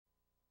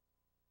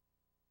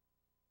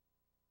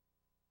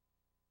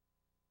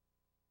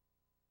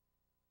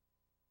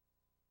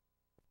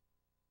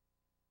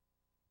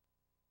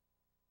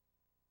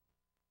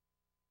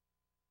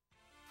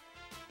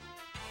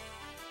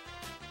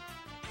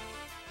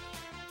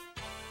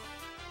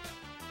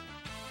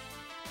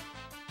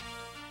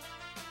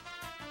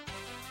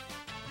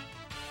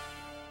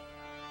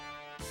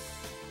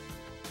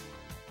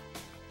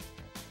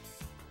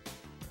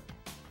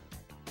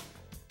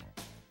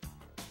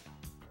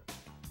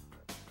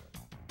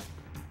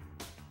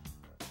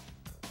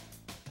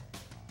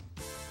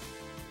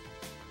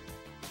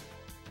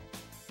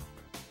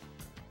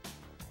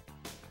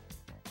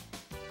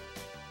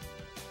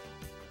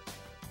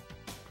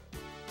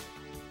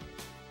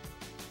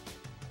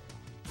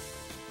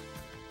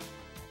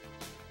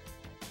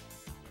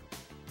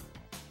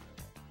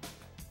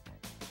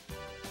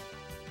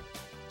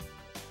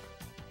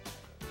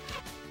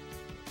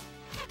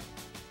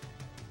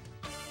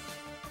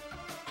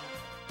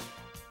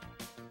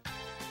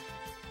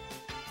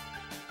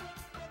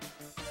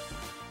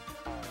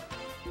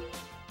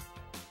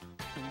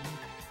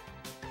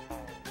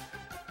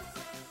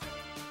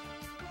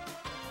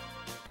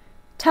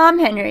Tom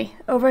Henry,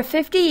 over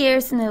 50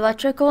 years in the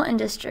electrical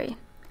industry.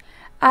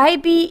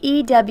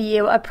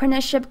 IBEW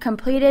apprenticeship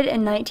completed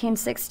in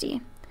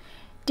 1960.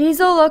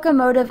 Diesel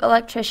locomotive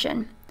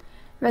electrician.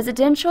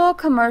 Residential,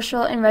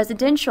 commercial, and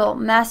residential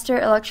master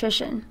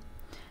electrician.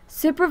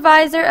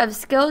 Supervisor of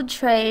skilled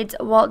trades,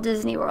 Walt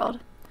Disney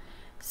World.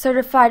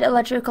 Certified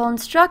electrical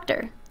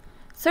instructor.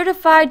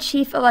 Certified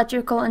chief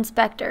electrical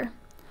inspector.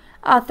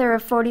 Author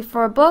of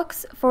 44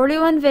 books,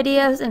 41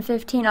 videos, and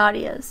 15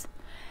 audios.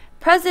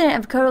 President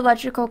of Code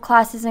Electrical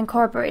Classes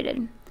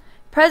Incorporated.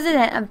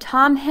 President of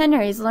Tom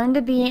Henry's Learn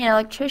to Be an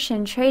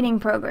Electrician training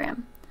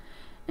program.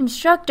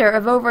 Instructor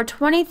of over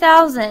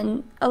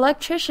 20,000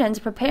 electricians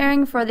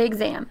preparing for the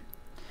exam.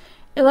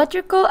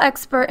 Electrical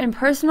expert in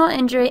personal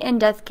injury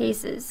and death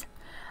cases.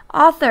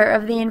 Author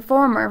of The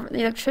Informer,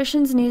 the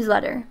Electrician's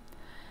Newsletter.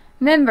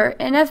 Member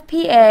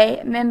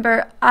NFPA,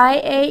 member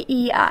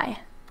IAEI.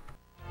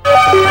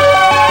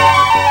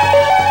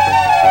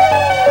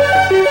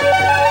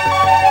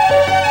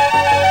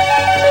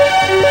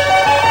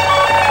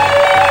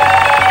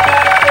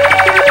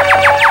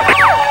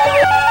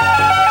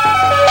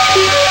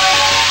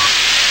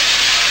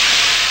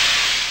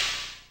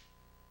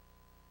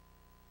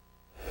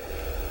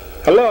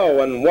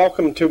 Hello and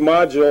welcome to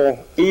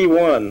Module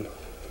E-1,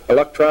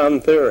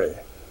 Electron Theory.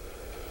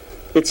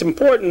 It's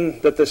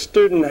important that the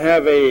student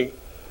have a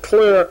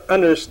clear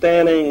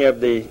understanding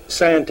of the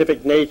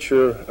scientific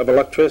nature of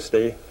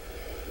electricity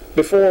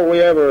before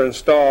we ever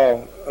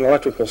install an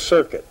electrical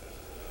circuit.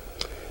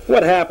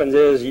 What happens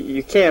is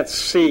you can't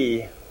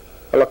see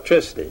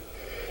electricity.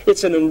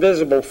 It's an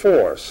invisible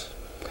force.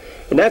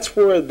 And that's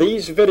where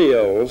these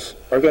videos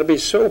are going to be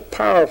so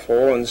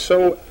powerful and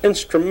so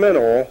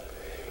instrumental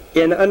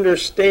in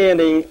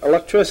understanding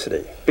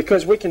electricity,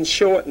 because we can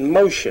show it in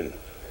motion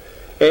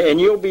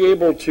and you'll be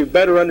able to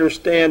better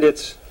understand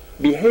its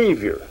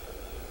behavior.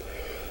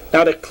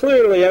 Now, to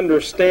clearly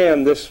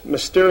understand this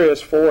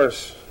mysterious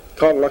force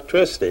called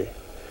electricity,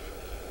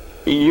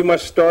 you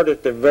must start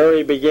at the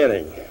very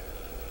beginning,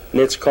 and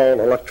it's called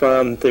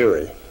electron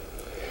theory.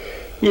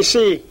 You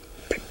see,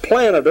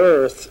 planet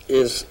Earth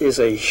is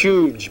a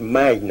huge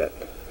magnet.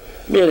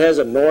 I mean, it has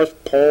a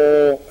north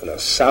pole and a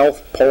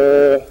south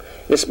pole.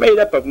 It's made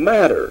up of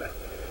matter.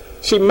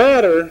 See,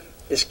 matter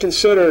is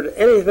considered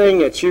anything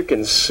that you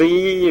can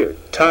see or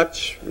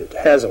touch. It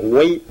has a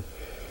weight.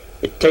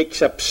 It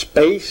takes up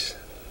space.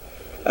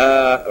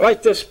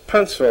 Like this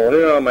pencil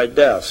here on my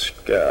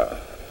desk.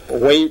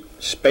 Weight,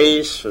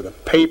 space, or the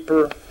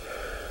paper.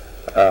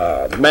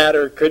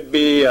 Matter could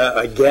be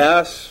a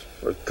gas,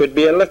 or it could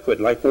be a liquid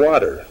like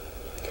water.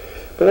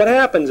 But what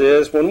happens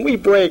is when we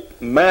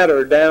break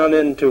matter down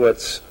into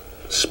its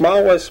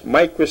smallest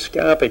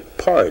microscopic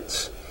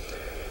parts,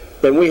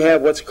 then we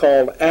have what's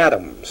called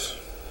atoms.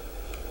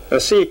 Now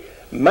see,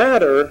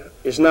 matter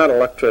is not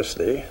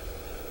electricity,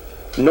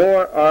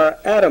 nor are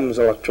atoms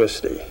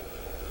electricity.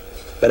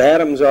 But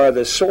atoms are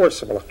the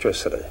source of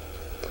electricity.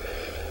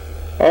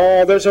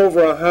 Oh, there's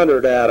over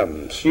 100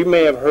 atoms. You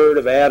may have heard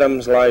of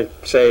atoms like,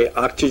 say,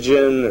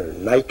 oxygen or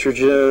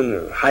nitrogen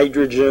or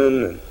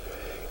hydrogen. And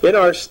in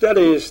our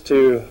studies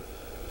to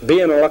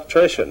be an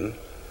electrician,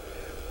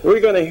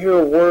 we're going to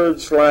hear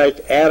words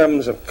like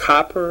atoms of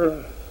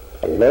copper,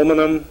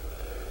 aluminum,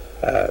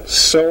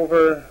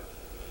 silver,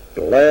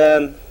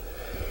 lead.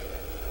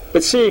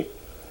 But see,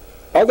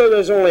 although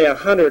there's only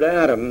 100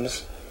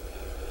 atoms,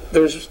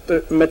 there's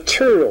the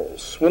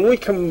materials. When we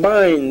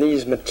combine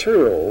these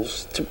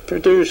materials to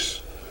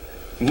produce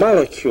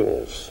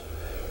molecules,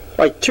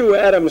 like two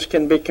atoms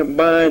can be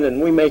combined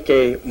and we make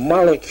a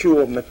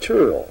molecule of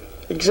material.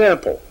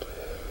 Example,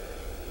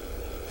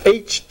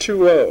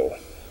 H2O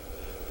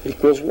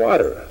equals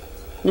water.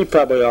 You've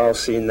probably all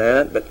seen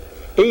that, but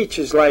H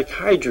is like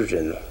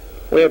hydrogen.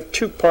 We have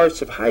two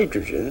parts of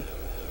hydrogen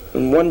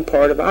and one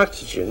part of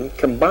oxygen.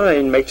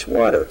 Combined makes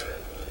water.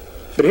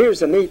 But here's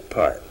the neat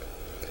part.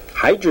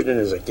 Hydrogen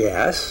is a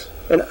gas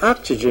and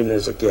oxygen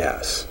is a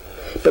gas.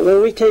 But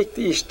when we take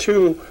these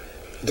two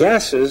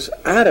gases,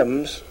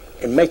 atoms,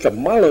 and make a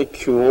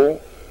molecule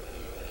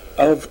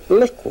of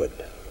liquid,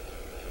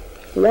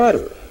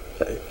 water.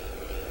 Okay?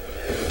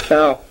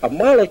 Now, a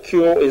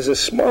molecule is the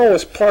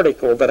smallest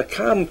particle that a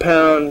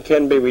compound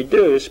can be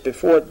reduced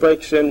before it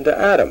breaks into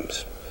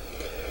atoms.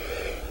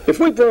 If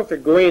we broke a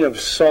grain of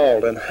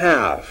salt in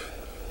half,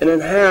 and in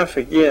half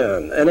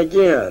again, and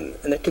again,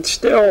 and it could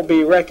still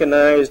be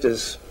recognized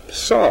as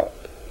salt.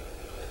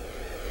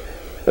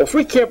 Well, if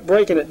we kept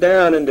breaking it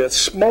down into its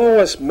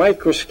smallest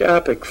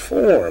microscopic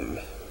form,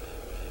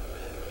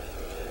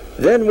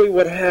 then we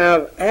would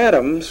have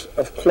atoms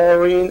of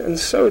chlorine and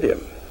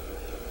sodium.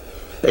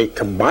 They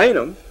combine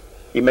them,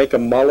 you make a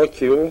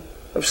molecule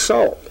of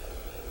salt.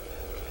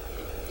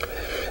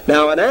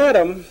 Now, an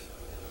atom,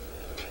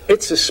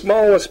 it's the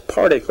smallest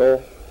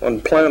particle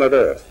on planet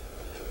Earth.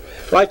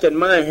 Like in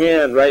my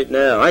hand right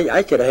now,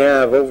 I could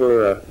have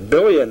over 1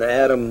 billion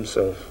atoms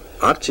of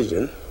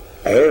oxygen,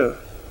 air.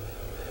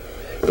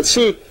 But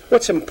see,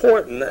 what's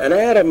important, an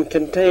atom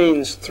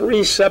contains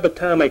 3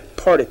 subatomic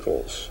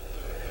particles.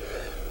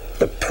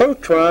 The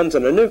protons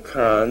and the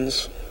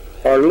neutrons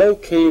are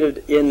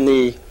located in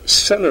the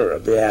center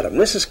of the atom.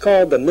 This is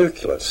called the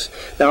nucleus.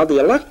 Now the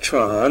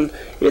electron,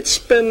 it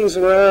spins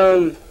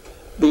around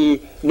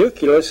the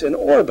nucleus in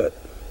orbit,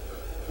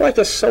 like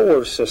a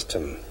solar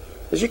system,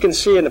 as you can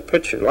see in the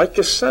picture, like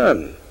the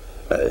sun.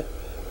 The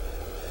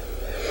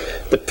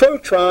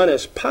proton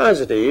is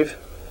positive,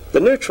 the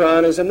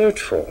neutron is a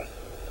neutral.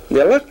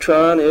 The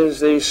electron is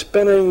the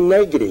spinning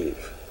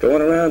negative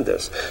going around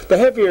this. The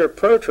heavier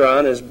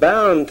proton is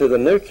bound to the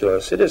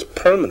nucleus. It is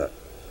permanent.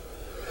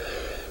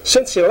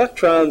 Since the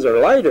electrons are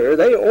lighter,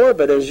 they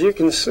orbit, as you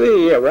can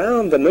see,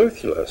 around the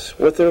nucleus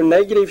with their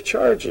negative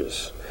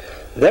charges.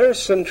 Their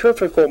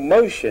centrifugal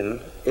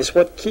motion is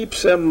what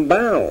keeps them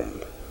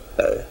bound.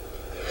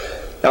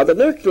 Now, the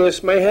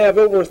nucleus may have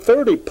over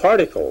 30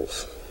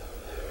 particles,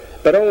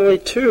 but only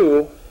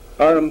 2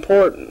 are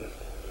important,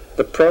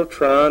 the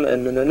proton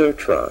and the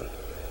neutron.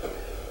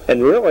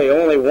 And really,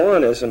 only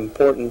one is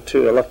important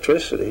to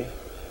electricity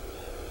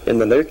in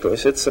the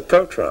nucleus. It's the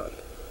proton.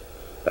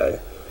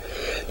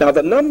 Now,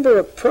 the number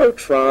of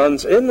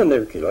protons in the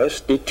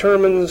nucleus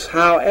determines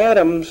how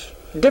atoms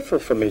differ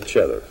from each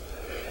other.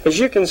 As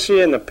you can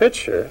see in the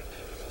picture,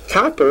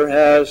 copper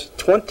has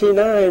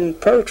 29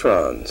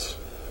 protons,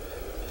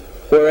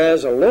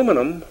 whereas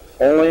aluminum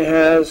only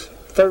has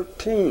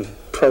 13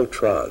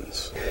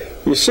 protons.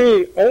 You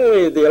see,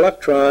 only the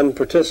electron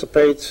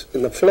participates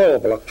in the flow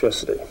of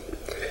electricity.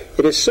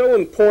 It is so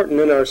important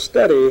in our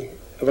study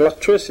of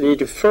electricity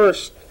to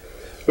first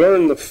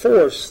learn the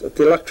force that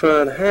the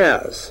electron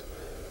has.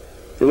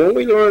 And when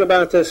we learn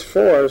about this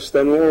force,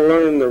 then we'll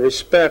learn the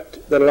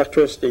respect that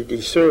electricity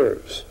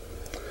deserves.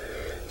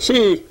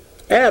 See,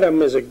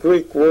 atom is a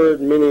Greek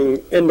word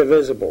meaning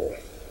indivisible,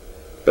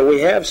 but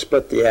we have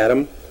split the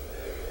atom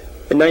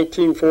in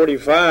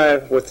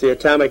 1945 with the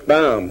atomic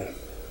bomb.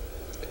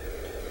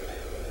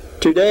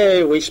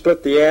 Today, we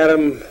split the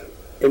atom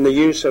in the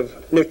use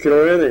of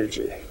nuclear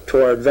energy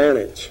to our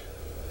advantage.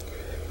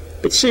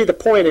 But see, the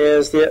point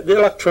is, the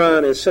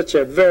electron is such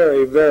a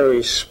very,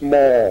 very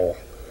small,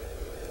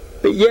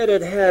 but yet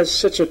it has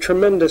such a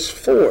tremendous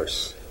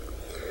force.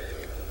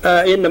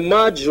 In the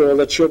module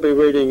that you'll be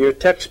reading, your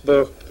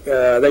textbook,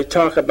 they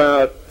talk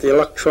about the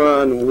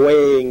electron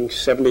weighing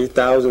 70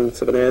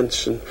 thousandths of an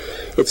inch, and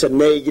it's a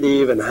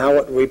negative, and how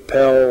it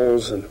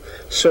repels, and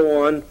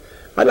so on.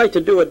 I'd like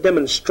to do a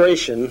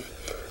demonstration.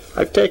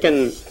 I've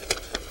taken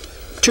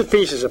 2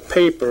 pieces of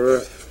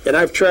paper, and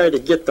I've tried to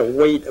get the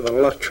weight of an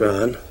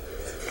electron.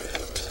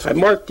 I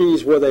marked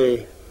these with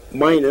a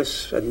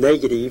minus, a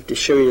negative, to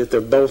show you that they're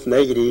both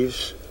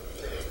negatives.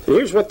 And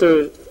here's what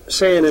they're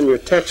saying in your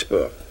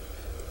textbook.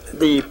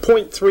 The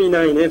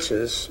 0.39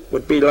 inches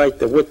would be like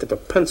the width of a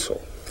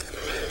pencil.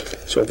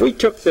 So if we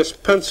took this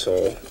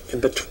pencil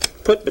and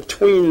put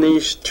between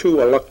these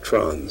 2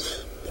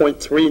 electrons,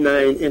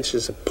 0.39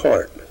 inches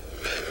apart,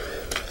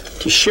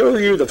 to show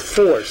you the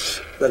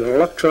force that an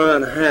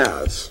electron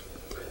has,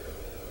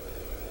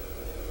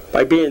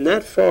 by being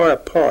that far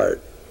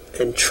apart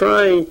and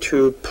trying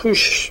to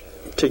push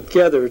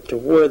together to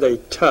where they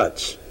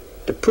touch,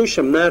 to push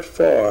them that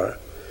far,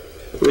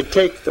 would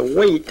take the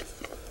weight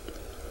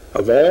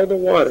of all the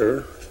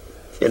water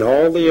in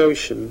all the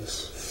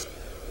oceans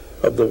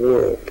of the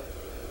world.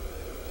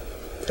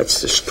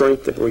 That's the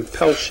strength of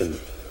repulsion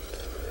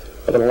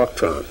of an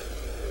electron.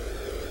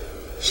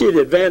 See,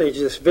 the advantage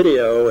of this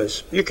video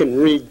is you can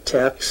read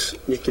text,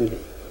 you can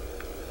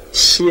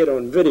see it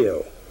on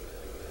video.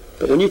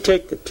 But when you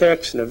take the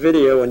text and the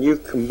video and you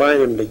combine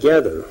them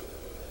together,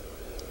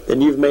 then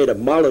you've made a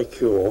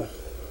molecule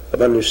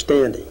of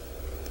understanding.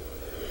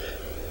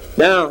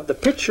 Now, the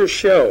picture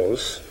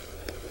shows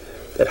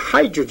that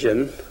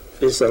hydrogen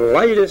is the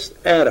lightest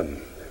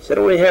atom. It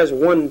only has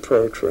 1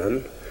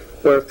 proton,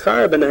 where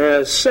carbon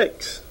has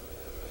 6.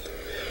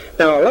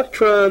 Now,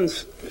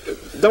 electrons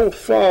don't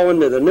fall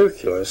into the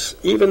nucleus,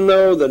 even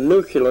though the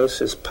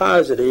nucleus is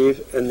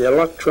positive and the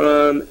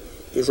electron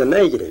is a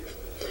negative.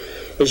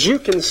 As you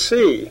can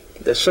see,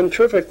 the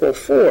centrifugal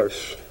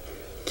force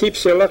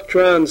keeps the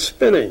electrons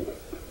spinning.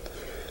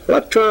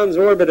 Electrons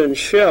orbit in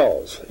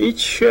shells. Each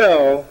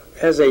shell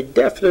has a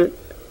definite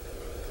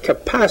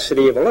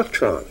capacity of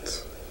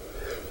electrons.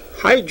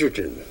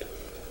 Hydrogen.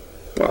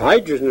 Well,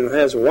 hydrogen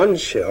has 1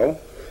 shell,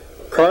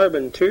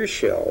 carbon 2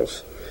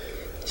 shells.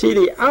 See,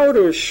 the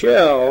outer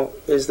shell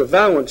is the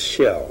valence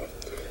shell.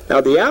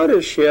 Now, the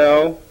outer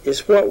shell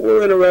is what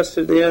we're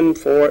interested in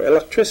for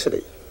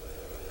electricity.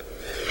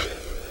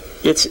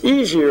 It's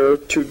easier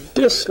to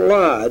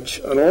dislodge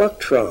an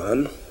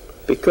electron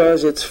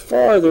because it's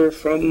farther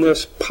from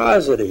this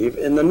positive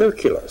in the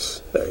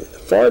nucleus. The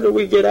farther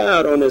we get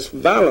out on this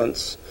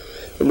valence,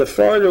 and the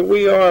farther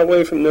we are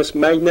away from this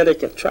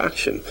magnetic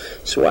attraction.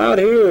 So out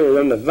here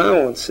on the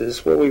valence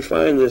is where we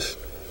find this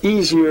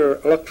easier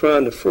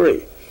electron to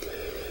free.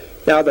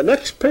 Now the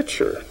next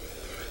picture,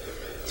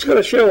 it's going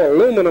to show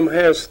aluminum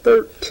has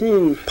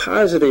 13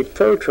 positive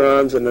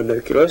protons in the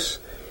nucleus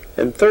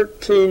and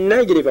 13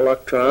 negative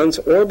electrons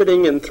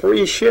orbiting in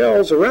 3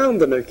 shells around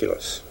the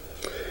nucleus.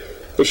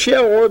 The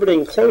shell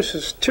orbiting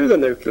closest to the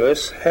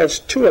nucleus has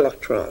 2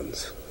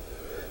 electrons.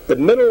 The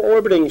middle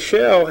orbiting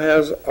shell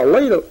has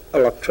alpha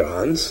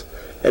electrons,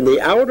 and the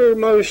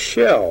outermost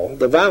shell,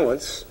 the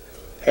valence,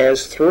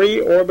 has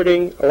 3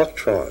 orbiting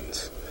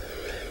electrons.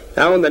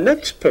 Now in the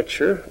next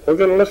picture, we're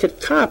going to look at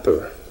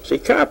copper. See,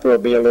 copper will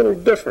be a little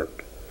different.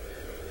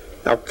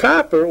 Now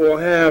copper will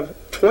have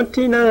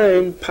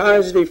 29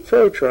 positive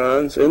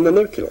protons in the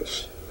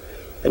nucleus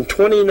and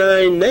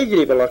 29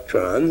 negative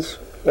electrons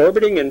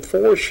orbiting in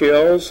 4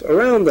 shells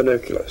around the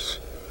nucleus.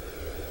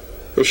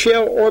 The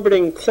shell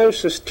orbiting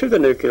closest to the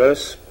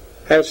nucleus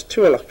has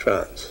 2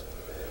 electrons.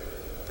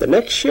 The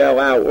next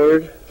shell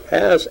outward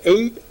has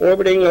 8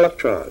 orbiting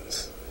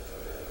electrons.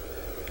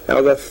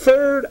 Now the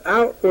third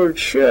outward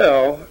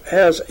shell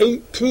has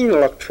 18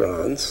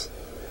 electrons,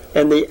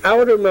 and the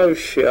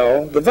outermost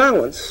shell, the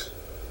valence,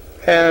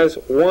 has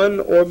 1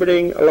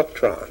 orbiting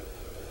electron.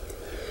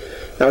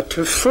 Now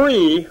to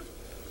free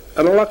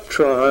an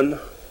electron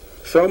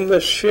from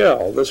this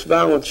shell, this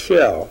valence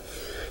shell,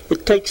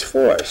 it takes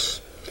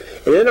force.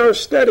 And in our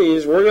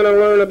studies, we're going to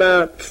learn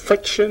about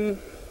friction,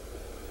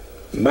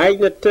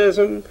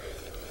 magnetism,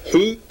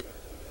 heat,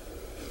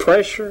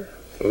 pressure,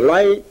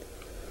 light,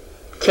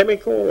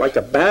 chemical, like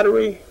a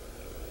battery,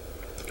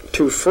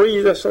 to free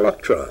this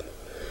electron.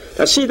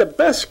 Now see, the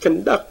best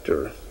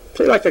conductor,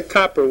 say like a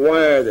copper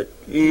wire that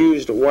you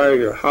use to wire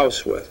your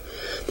house with,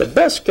 the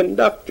best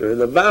conductor,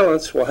 the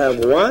valence, will have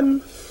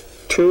 1,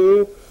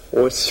 2,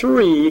 or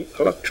 3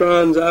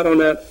 electrons out on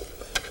that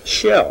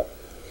shell.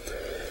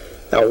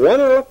 Now 1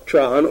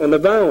 electron on the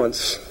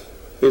valence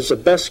is the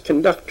best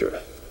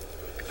conductor.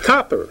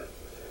 Copper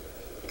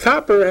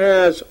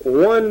has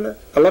 1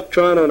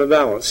 electron on the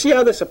valence. See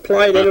how this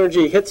applied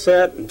energy hits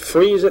that and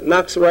frees it,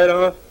 knocks it right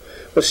off?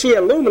 Well, see,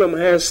 aluminum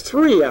has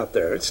 3 out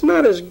there. It's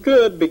not as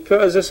good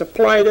because this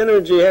applied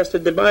energy has to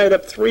divide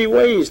up 3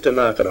 ways to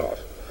knock it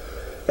off.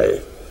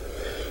 Okay.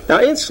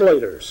 Now,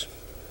 insulators.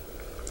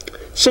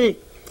 See,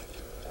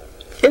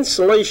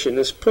 insulation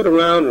is put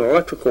around an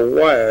electrical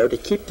wire to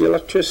keep the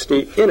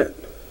electricity in it,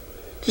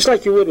 just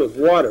like you would with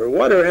water.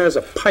 Water has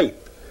a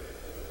pipe.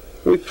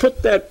 We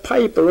put that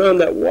pipe around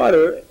that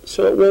water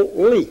so it won't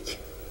leak.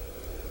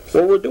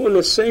 Well, we're doing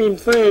the same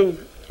thing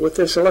with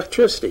this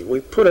electricity.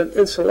 We put an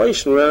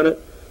insulation around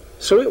it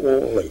so it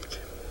won't leak.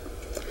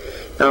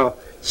 Now,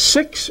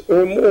 6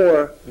 or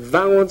more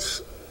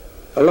valence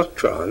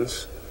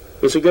electrons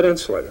is a good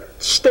insulator.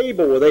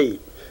 Stable with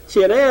 8.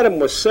 See, an atom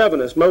with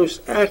 7 is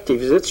most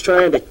active as it's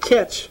trying to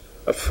catch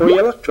a free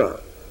electron.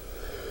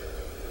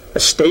 A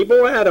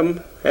stable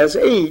atom has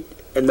 8,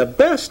 and the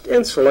best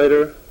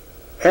insulator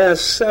has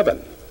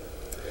 7.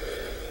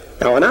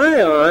 Now an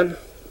ion,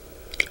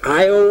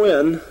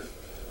 ION,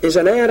 is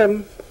an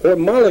atom or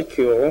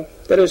molecule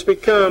that has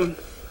become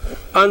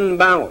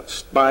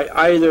unbalanced by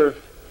either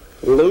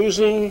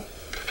losing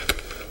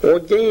or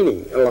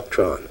gaining an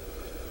electron.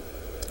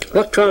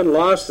 Electron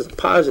lost is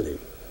positive,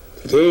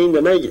 gained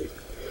a negative.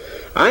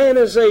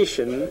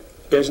 Ionization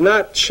does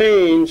not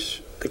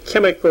change the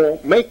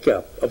chemical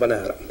makeup of an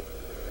atom,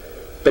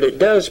 but it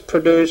does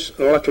produce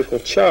an electrical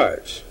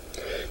charge.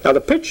 Now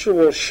the picture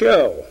will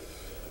show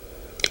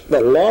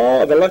the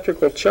law of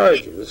electrical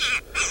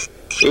charges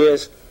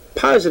is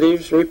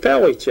positives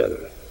repel each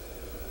other.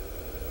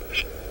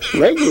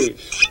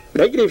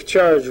 Negative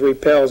charge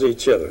repels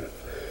each other.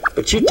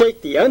 But you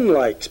take the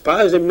unlikes,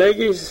 positive,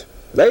 negatives,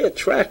 they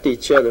attract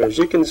each other, as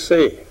you can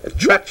see.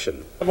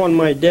 Attraction. I have on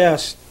my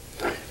desk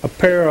a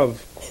pair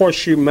of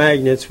horseshoe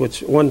magnets,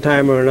 which one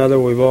time or another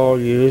we've all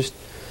used.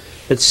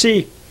 But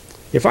see,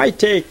 if I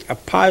take a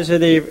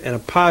positive and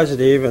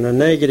a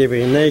negative,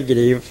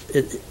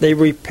 they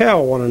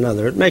repel one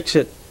another. It makes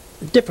it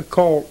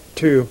difficult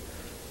to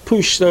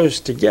push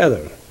those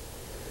together.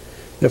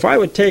 If I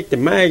would take the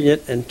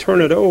magnet and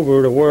turn it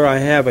over to where I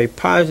have a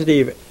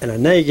positive and a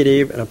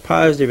negative and a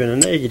positive and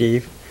a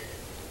negative,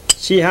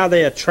 see how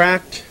they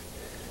attract?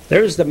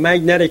 There's the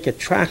magnetic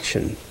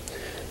attraction.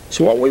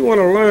 So what we want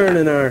to learn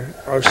in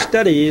our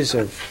studies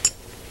of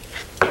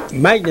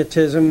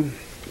magnetism,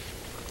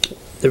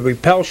 the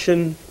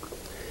repulsion,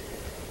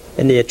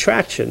 and the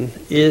attraction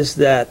is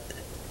that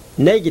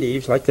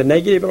negatives, like the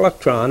negative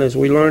electron, as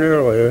we learned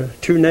earlier,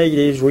 2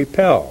 negatives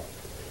repel,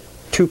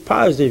 2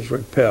 positives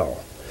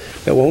repel.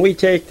 But when we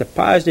take the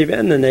positive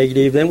and the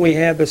negative, then we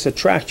have this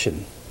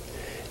attraction.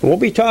 And we'll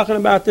be talking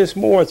about this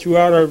more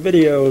throughout our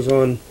videos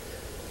on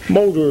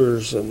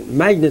motors and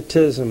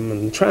magnetism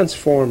and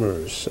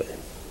transformers.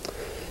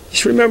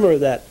 Just remember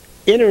that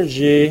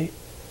energy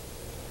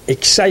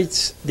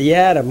excites the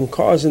atom,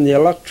 causing the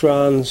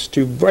electrons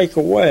to break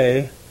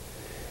away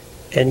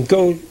and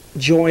go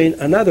join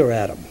another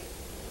atom.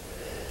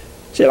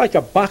 See, like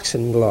a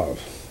boxing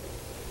glove.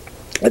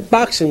 That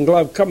boxing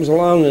glove comes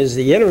along as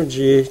the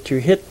energy to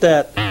hit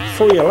that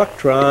free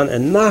electron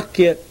and knock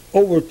it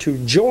over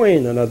to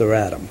join another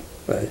atom.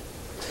 Right?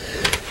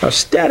 Now,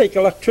 static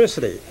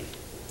electricity.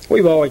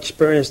 We've all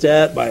experienced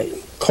that by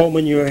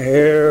combing your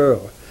hair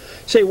or,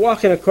 say,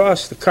 walking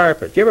across the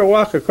carpet. You ever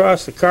walk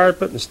across the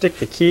carpet and stick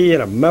the key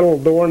in a metal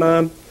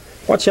doorknob?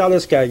 Watch how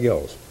this guy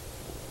goes.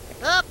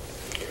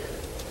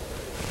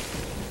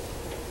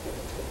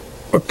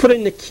 Or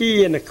putting the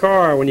key in the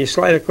car when you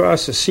slide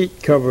across the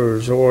seat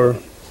covers, or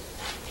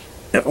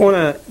on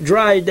a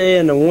dry day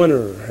in the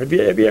winter. Have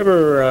you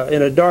ever,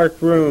 in a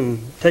dark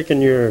room,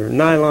 taken your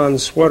nylon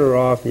sweater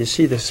off and you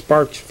see the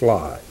sparks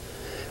fly?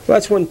 Well,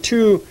 that's when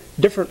two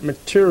different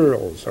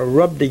materials are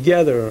rubbed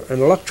together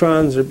and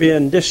electrons are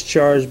being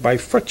discharged by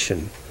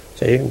friction.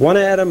 See, one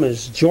atom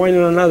is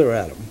joining another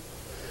atom.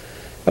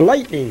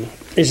 Lightning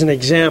is an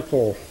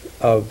example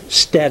of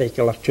static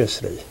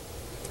electricity.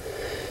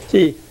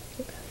 See,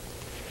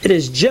 it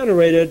is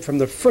generated from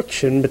the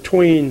friction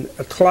between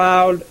a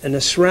cloud and the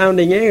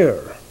surrounding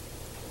air.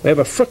 We have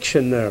a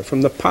friction there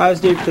from the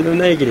positive to the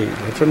negative,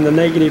 and from the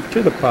negative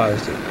to the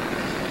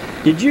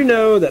positive. Did you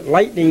know that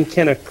lightning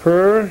can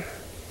occur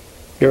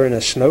during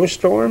a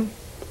snowstorm?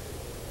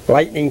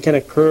 Lightning can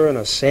occur in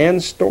a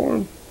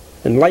sandstorm,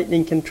 and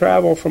lightning can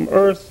travel from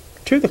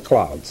Earth to the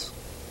clouds.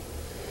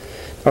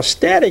 Now,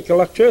 static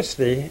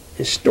electricity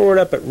is stored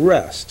up at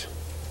rest.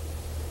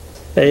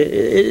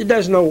 It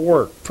does no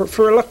work.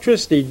 For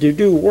electricity to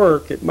do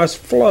work, it must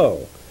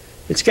flow.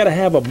 It's got to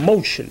have a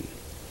motion.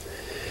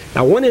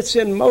 Now, when it's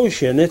in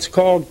motion, it's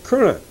called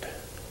current.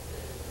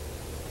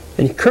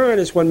 And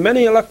current is when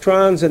many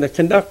electrons in a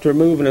conductor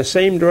move in the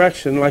same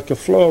direction, like a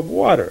flow of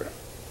water.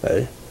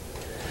 Okay?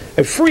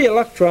 A free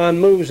electron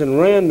moves in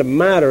random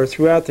matter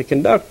throughout the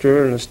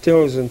conductor and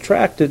still is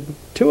attracted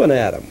to an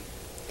atom.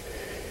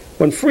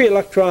 When free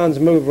electrons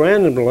move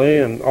randomly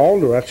in all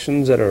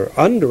directions that are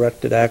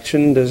undirected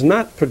action does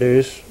not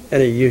produce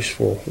any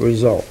useful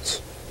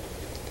results.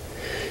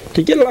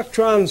 To get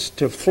electrons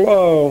to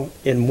flow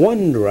in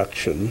one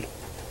direction,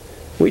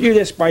 we do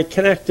this by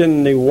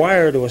connecting the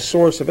wire to a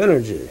source of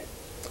energy.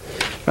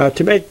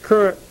 To make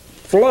current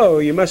flow,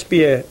 you must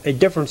be a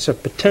difference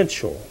of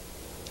potential.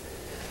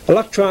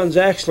 Electrons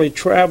actually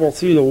travel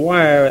through the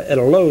wire at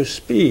a low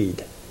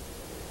speed.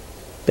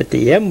 But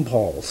the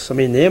impulse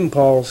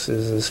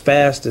is as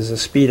fast as the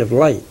speed of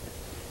light.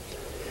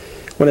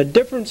 When a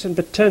difference in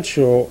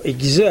potential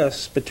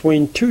exists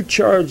between two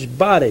charged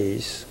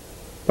bodies,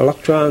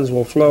 electrons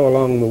will flow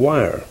along the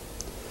wire.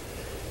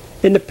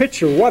 In the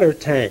picture, water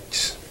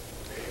tanks.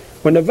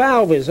 When the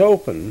valve is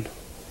open,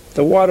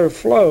 the water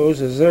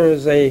flows as there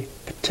is a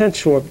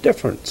potential of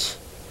difference.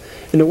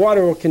 And the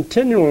water will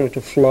continue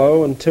to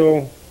flow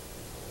until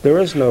there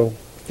is no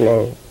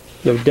flow,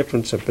 no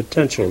difference of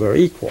potential. They're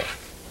equal.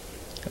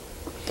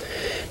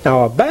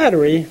 Now, a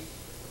battery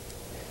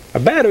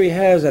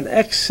has an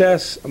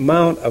excess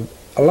amount of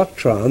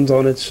electrons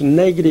on its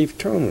negative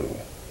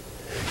terminal.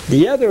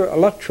 The other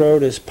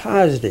electrode is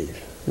positive,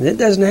 and it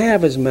doesn't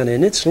have as many,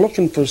 and it's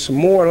looking for some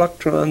more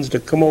electrons to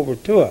come over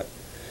to it.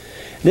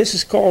 This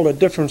is called a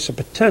difference of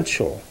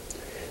potential.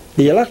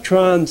 The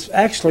electrons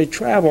actually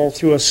travel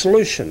through a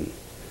solution.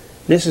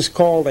 This is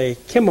called a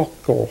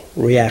chemical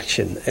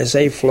reaction as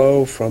they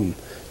flow from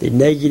the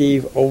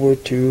negative over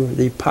to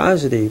the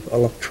positive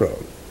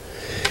electrode.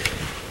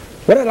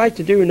 What I'd like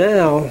to do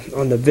now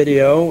on the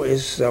video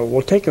is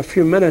we'll take a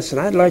few minutes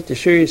and I'd like to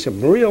show you some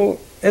real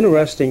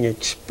interesting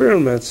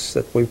experiments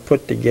that we've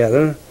put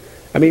together.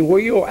 Where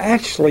you'll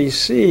actually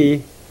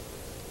see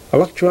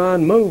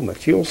electron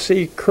movement. You'll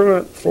see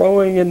current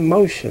flowing in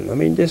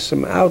motion. Just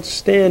some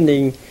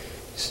outstanding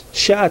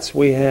shots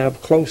we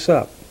have close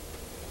up.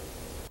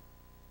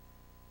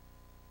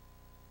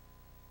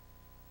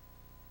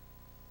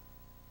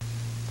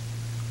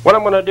 What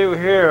I'm going to do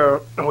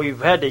here, we've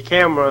had the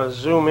camera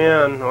zoom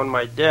in on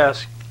my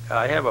desk.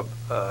 I have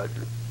a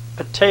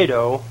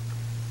potato,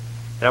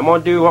 and I'm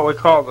going to do what we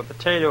call the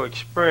potato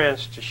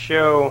experience to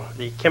show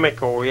the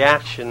chemical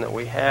reaction that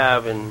we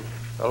have in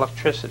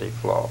electricity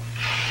flow.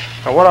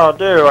 Now what I'll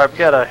do, I've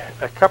got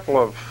a couple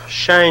of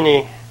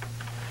shiny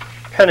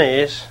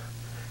pennies,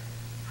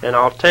 and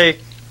I'll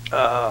take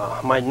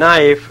my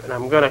knife and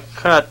I'm going to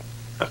cut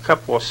a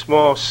couple of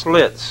small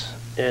slits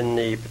in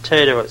the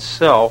potato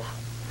itself.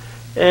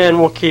 And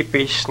we'll keep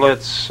each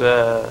slits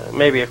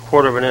maybe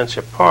 1/4 of an inch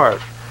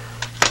apart.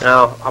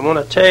 Now I'm going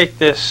to take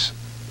this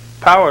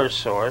power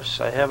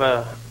source. I have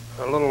a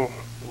little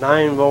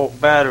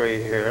 9-volt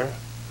battery here.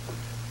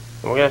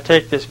 And we're going to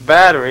take this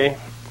battery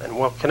and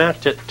we'll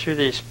connect it to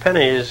these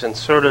pennies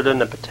inserted in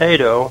the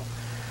potato,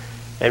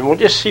 and we'll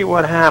just see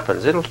what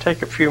happens. It'll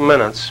take a few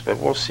minutes, but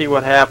we'll see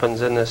what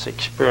happens in this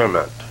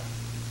experiment.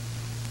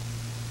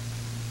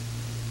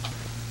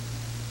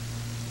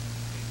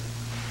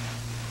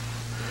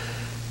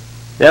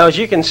 Now, as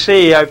you can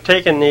see, I've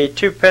taken the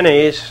 2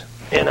 pennies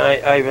and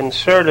I've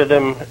inserted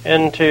them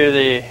into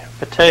the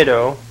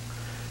potato.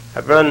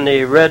 I've run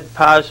the red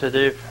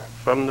positive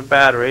from the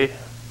battery,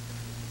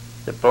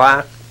 the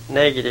black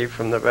negative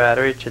from the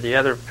battery to the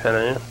other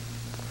penny.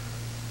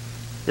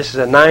 This is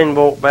a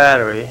 9-volt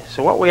battery.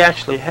 So what we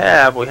actually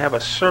have, we have a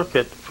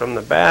circuit from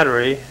the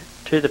battery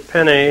to the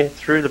penny,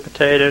 through the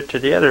potato to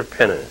the other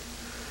penny.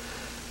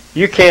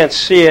 You can't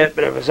see it,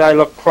 but as I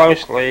look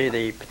closely,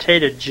 the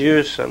potato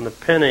juice on the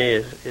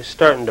penny is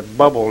starting to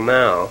bubble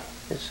now.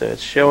 So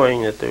it's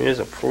showing that there is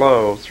a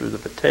flow through the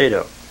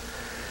potato.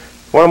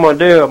 What I'm going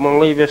to do, I'm going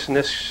to leave this in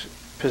this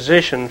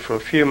position for a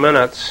few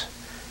minutes,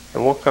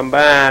 and we'll come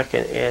back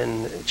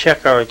and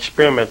check our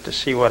experiment to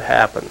see what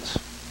happens.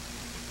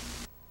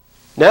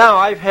 Now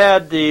I've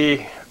had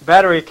the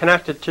battery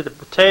connected to the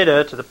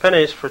potato, to the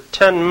pennies, for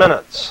 10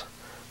 minutes.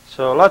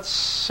 So let's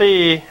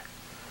see.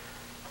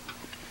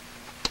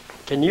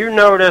 Can you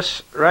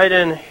notice right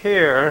in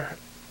here,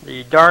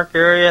 the dark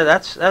area?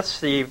 That's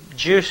the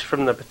juice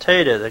from the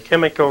potato. The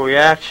chemical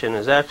reaction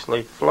is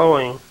actually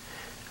flowing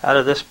out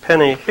of this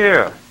penny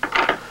here.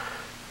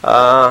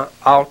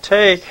 I'll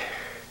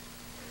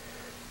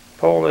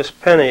pull this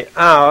penny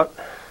out.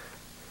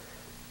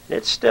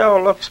 It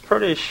still looks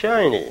pretty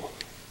shiny.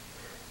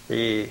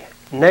 The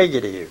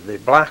negative, the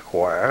black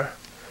wire.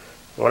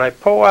 When I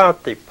pull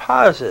out the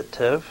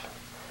positive,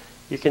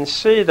 you can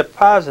see the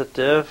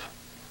positive,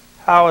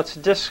 how it's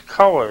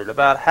discolored.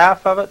 About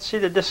half of it, see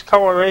the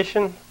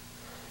discoloration?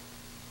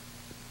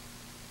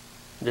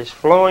 It is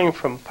flowing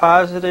from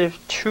positive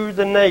to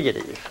the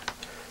negative.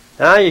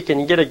 Now you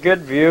can get a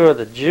good view of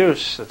the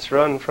juice that's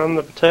run from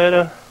the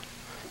potato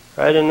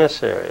right in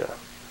this area.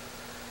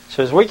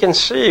 So as we can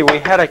see, we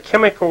had a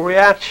chemical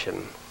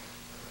reaction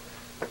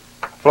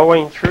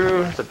flowing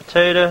through the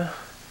potato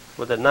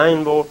with a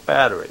 9-volt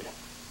battery.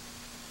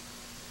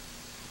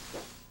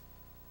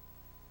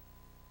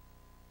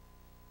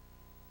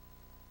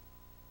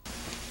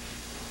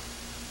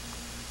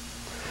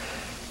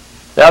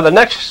 Now the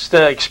next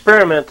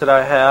experiment that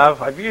I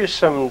have, I've used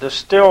some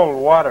distilled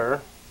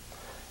water,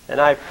 and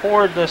I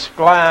poured this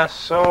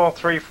glass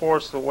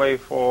 3/4 of the way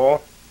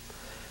full.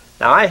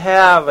 Now I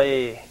have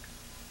a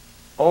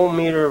ohm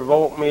meter,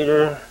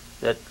 voltmeter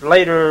that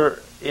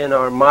later in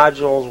our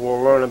modules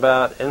we'll learn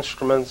about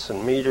instruments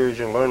and meters.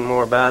 You'll learn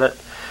more about it.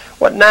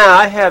 What now,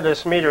 I have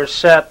this meter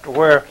set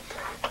where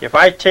if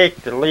I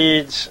take the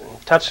leads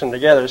and touch them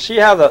together, see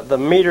how the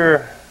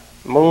meter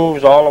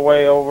moves all the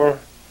way over?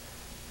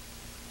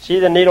 See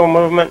the needle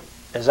movement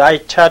as I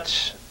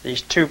touch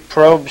these two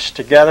probes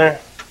together?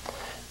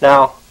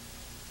 Now,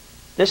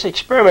 this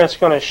experiment is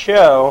going to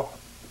show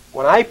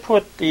when I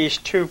put these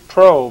two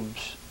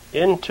probes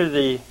into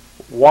the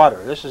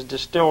water, this is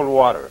distilled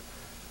water,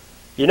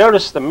 you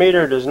notice the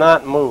meter does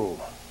not move.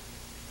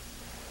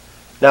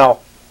 Now,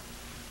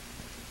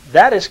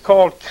 that is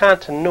called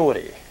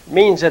continuity. It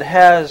means it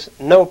has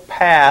no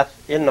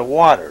path in the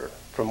water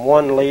from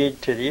one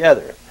lead to the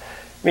other.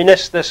 I mean,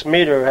 this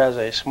meter has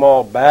a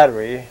small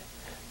battery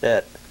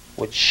that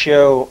would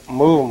show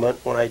movement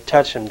when I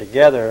touch them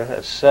together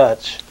as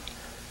such.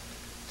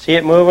 See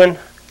it moving?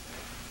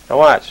 Now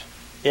watch.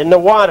 In the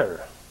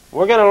water.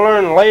 We're going to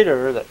learn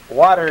later that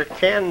water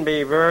can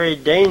be very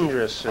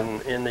dangerous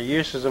in the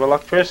uses of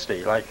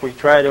electricity. Like we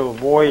try to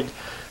avoid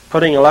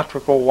putting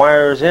electrical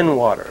wires in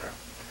water.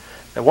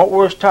 And what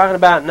we're talking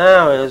about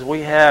now is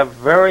we have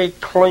very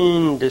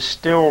clean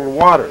distilled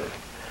water.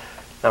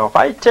 Now if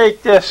I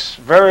take this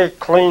very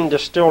clean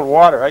distilled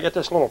water, I get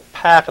this little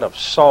packet of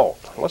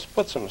salt. Let's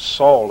put some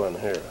salt in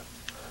here.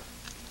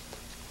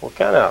 We'll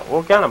kind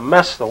of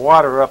mess the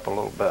water up a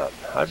little bit.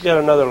 I've got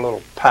another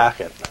little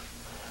packet.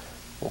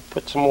 We'll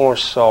put some more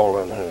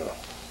salt in here.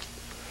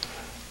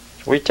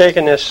 So we've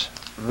taken this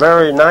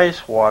very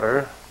nice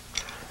water.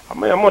 I'm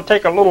going to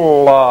take a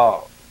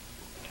little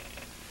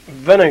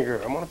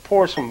vinegar. I'm going to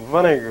pour some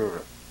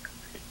vinegar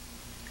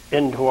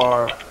into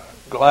our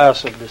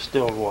glass of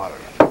distilled water.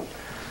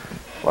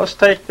 Let's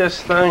take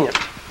this thing and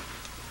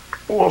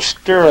we'll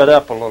stir it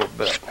up a little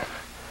bit.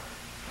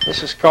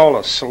 This is called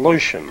a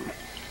solution.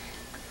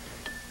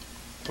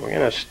 We're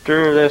going to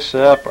stir this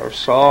up, our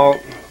salt,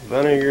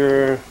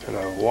 vinegar, and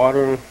our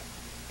water.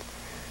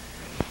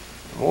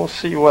 We'll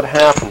see what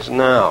happens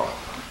now.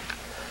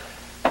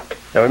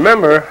 Now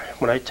remember,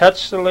 when I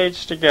touch the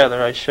leads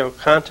together, I show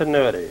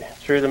continuity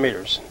through the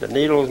meters. The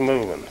needle is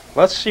moving.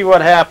 Let's see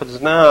what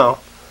happens now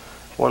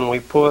when we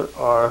put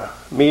our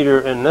meter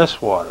in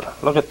this water.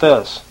 Look at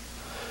this.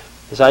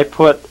 As I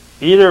put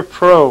either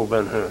probe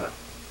in here.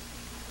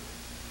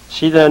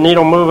 See the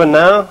needle moving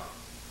now?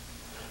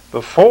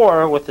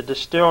 Before, with the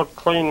distilled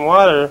clean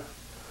water,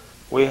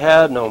 we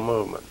had no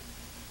movement.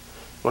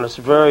 When it's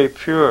very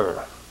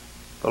pure.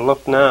 But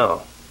look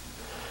now.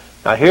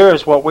 Now here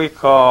is what we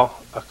call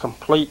a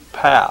complete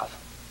path.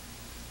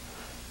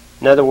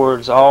 In other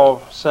words, all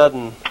of a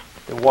sudden,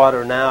 the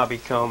water now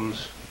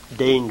becomes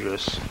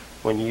dangerous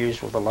when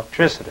used with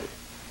electricity.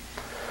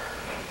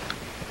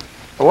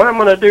 But what I'm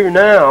going to do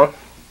now,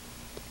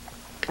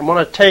 I'm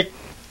going to take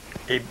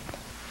the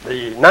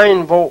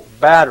 9-volt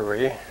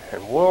battery,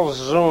 and we'll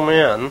zoom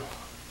in,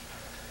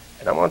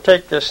 and I'm going to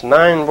take this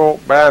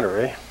 9-volt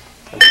battery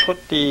and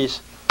put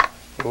these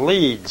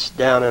leads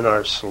down in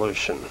our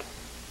solution.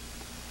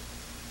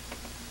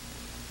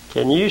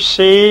 Can you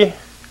see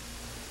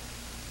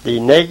the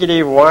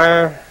negative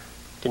wire?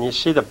 Can you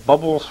see the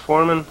bubbles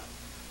forming?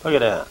 Look at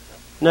that.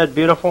 Isn't that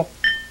beautiful?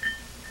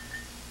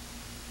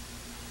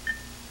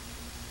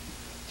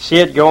 See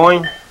it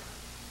going?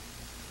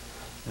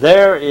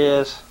 There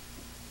is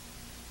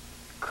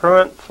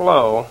current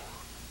flow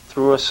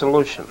through a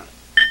solution.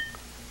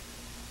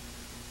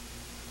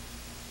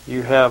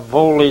 You have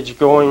voltage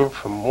going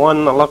from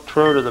one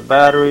electrode of the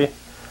battery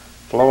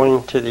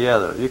flowing to the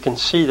other. You can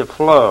see the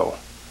flow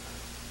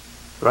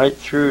right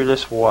through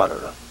this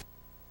water.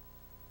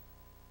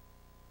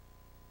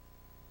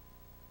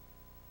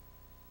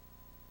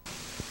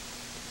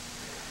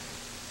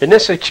 In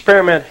this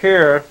experiment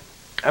here,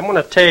 I'm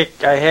going to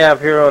take, I have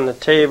here on the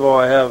table,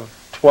 I have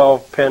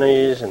 12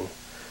 pennies and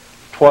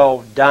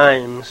 12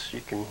 dimes.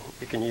 You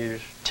can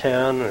use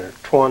 10 or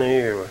 20,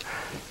 or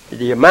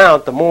the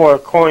amount, the more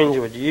coins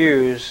you would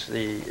use,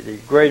 the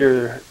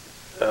greater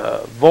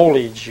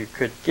voltage you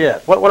could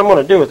get. What I'm going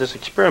to do with this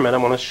experiment,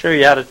 I'm going to show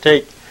you how to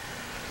take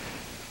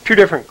two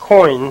different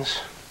coins,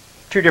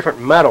 two different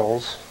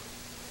metals,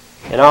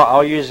 and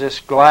I'll use this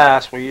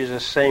glass. We'll use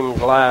this same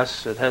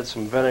glass that had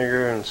some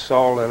vinegar and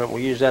salt in it.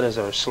 We'll use that as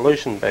our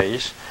solution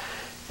base.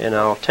 And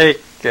I'll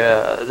take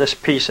this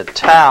piece of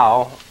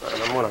towel,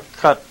 and I'm going to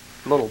cut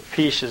little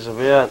pieces of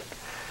it,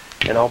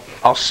 and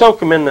I'll soak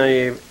them in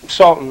the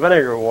salt and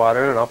vinegar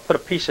water, and I'll put a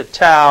piece of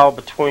towel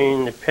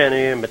between the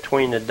penny and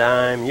between the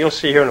dime. You'll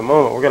see here in a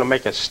moment we're going to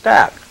make a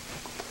stack.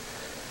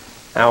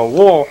 Now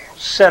we'll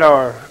set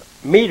our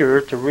meter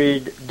to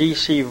read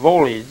DC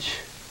voltage,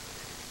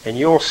 and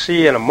you'll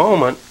see in a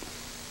moment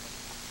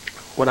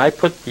when I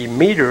put the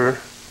meter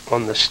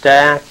on the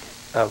stack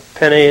of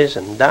pennies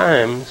and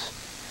dimes,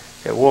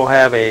 it will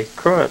have a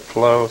current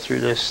flow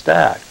through this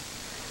stack.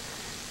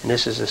 And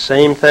this is the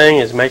same thing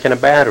as making a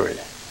battery.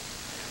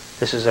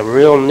 This is a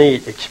real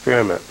neat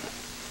experiment.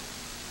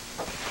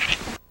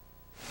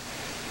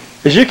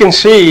 As you can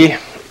see,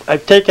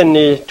 I've taken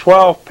the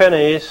 12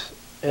 pennies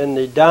and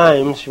the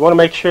dimes. You want to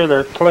make sure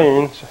they're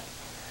clean.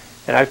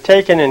 And I've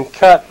taken and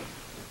cut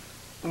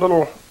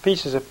little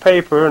pieces of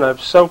paper, and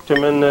I've soaked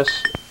them in this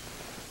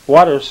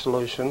water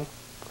solution.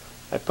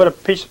 I put a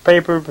piece of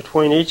paper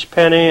between each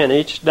penny and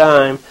each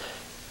dime.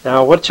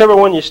 Now, whichever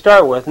one you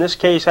start with, in this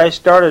case I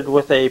started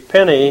with a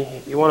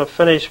penny, you want to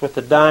finish with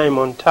the dime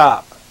on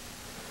top.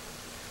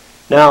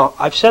 Now,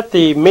 I've set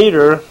the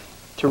meter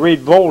to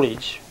read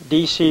voltage,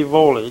 DC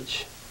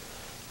voltage.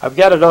 I've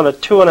got it on a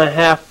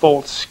 2.5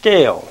 volt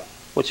scale,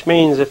 which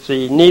means if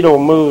the needle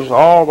moves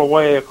all the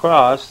way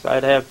across,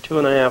 I'd have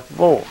 2.5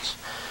 volts.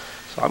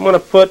 So I'm going to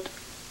put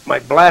my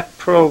black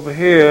probe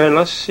here, and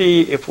let's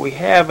see if we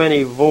have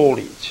any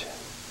voltage.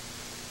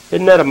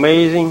 Isn't that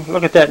amazing?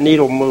 Look at that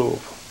needle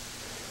move.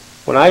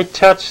 When I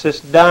touch this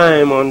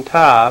dime on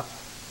top,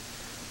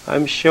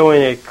 I'm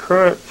showing a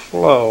current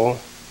flow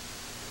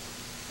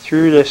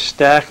through this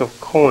stack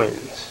of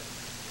coins.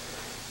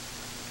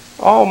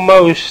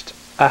 Almost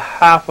a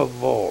half a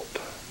volt,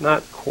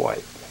 not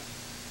quite.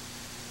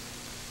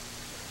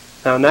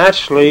 Now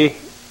naturally,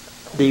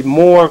 the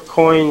more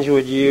coins you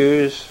would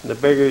use, the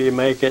bigger you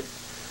make it,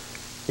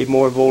 the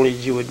more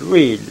voltage you would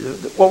read.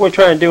 What we're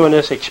trying to do in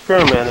this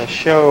experiment is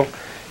show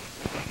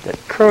that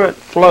current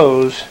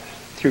flows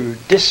through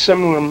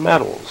dissimilar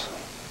metals.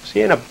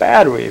 See, in a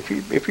battery,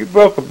 if you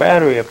broke a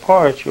battery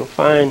apart, you'll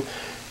find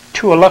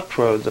two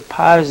electrodes, a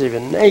positive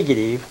and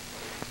negative,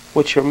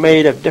 which are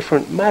made of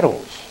different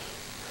metals,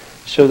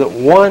 so that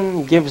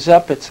one gives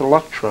up its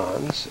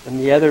electrons and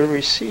the other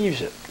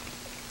receives it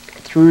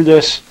through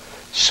this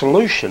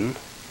solution,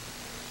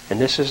 and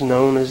this is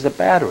known as the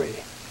battery,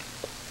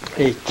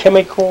 a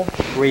chemical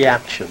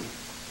reaction.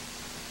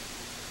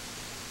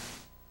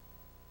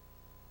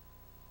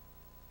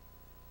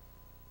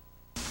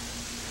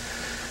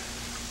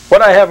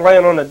 What I have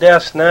laying on the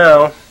desk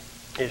now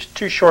is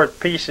two short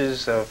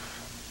pieces of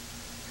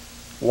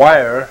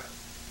wire.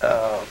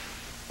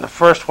 The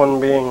first one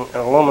being an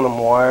aluminum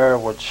wire,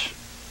 which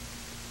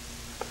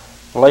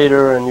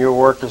later in your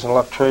work as an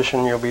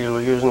electrician you'll be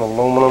using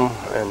aluminum,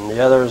 and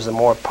the other is the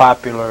more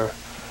popular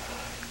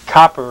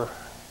copper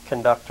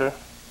conductor.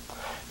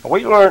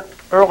 We learned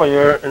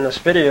earlier in this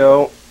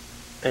video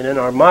and in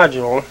our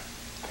module,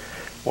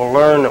 we'll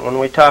learn that when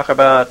we talk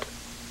about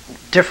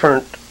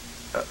different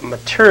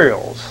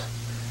materials,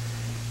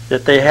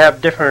 that they have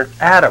different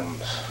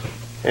atoms.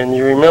 And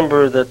you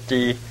remember that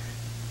the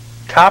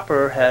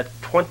copper had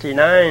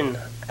 29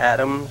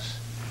 atoms,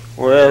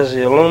 whereas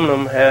the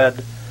aluminum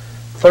had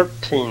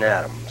 13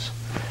 atoms.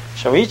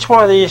 So each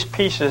one of these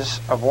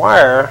pieces of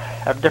wire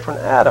have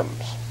different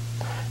atoms.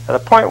 Now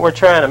the point we're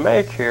trying to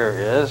make here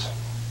is,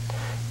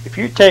 if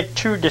you take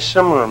two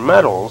dissimilar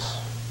metals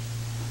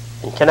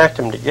and connect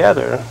them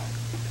together,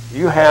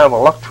 you have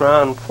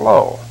electron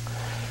flow.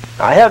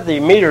 I have the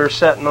meter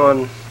setting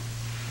on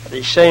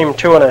the same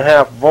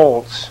 2.5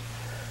 volts.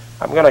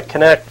 I'm going to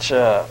connect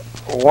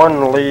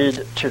one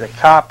lead to the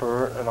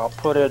copper, and I'll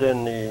put it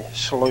in the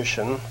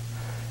solution.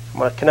 I'm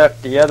going to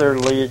connect the other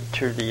lead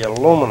to the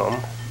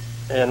aluminum,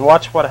 and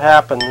watch what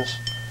happens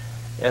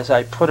as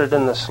I put it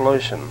in the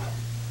solution.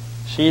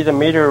 See the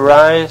meter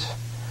rise?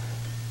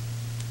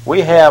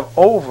 We have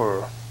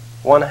over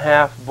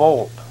 1/2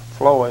 volt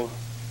flowing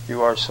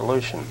through our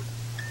solution.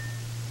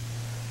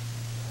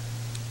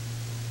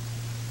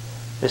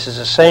 This is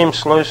the same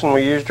solution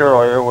we used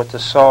earlier with the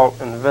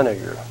salt and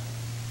vinegar,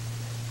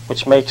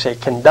 which makes a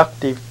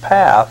conductive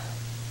path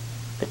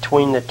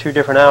between the two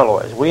different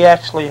alloys. We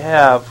actually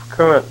have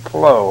current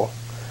flow.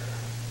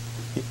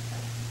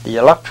 The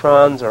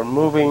electrons are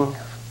moving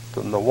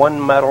from the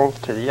one metal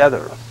to the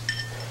other.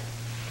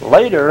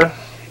 Later,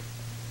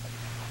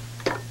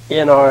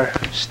 in our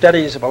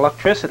studies of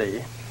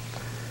electricity,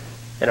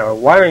 in our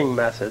wiring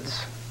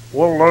methods,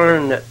 we'll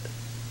learn that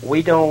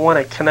we don't want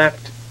to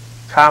connect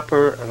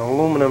copper and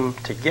aluminum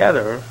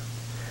together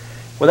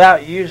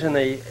without using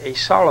a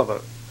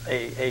solvent,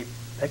 they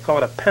call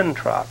it a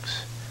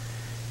pentrox.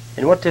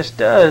 And what this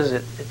does,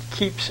 it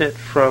keeps it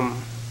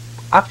from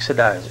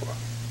oxidizing.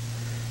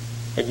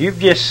 And you've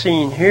just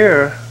seen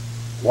here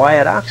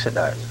why it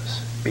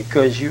oxidizes,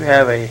 because you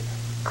have a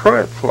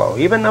current flow.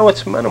 Even though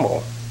it's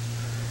minimal,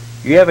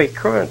 you have a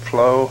current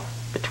flow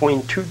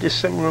between two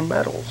dissimilar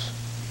metals.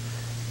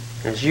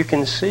 As you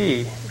can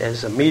see,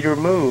 as the meter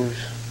moves,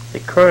 the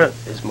current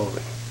is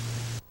moving.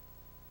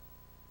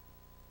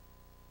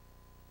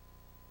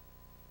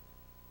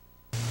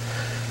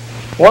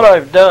 What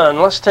I've done,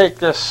 let's take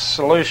this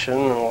solution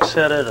and we'll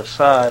set it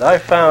aside. I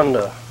found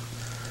a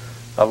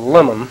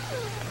lemon,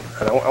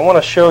 and I want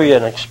to show you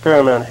an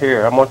experiment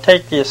here. I'm going to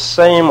take this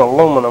same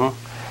aluminum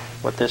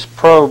with this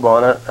probe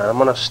on it, and I'm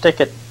going to stick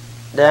it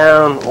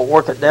down, we'll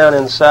work it down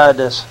inside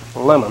this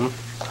lemon,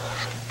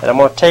 and I'm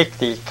going to take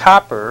the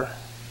copper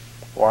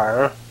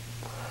wire,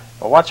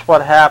 and watch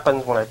what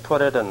happens when I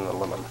put it in the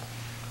lemon.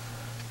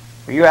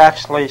 Will you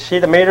actually see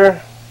the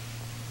meter?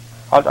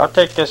 I'll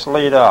take this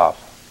lead off.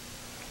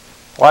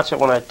 Watch it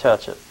when I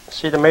touch it.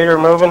 See the meter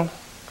moving?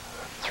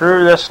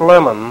 Through this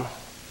lemon,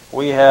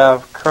 we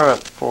have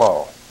current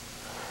flow.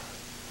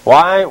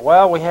 Why?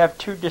 Well, we have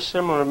two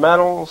dissimilar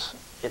metals.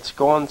 It's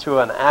going through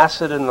an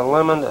acid in the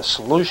lemon, a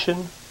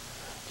solution,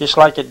 just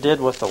like it did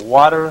with the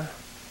water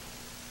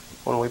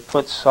when we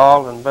put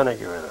salt and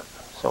vinegar in it.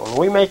 So when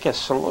we make a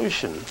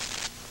solution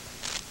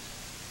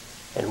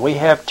and we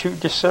have two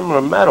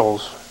dissimilar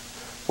metals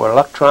where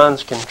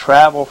electrons can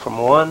travel from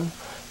one,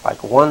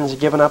 like one's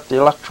giving up the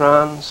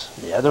electrons,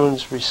 the other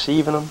one's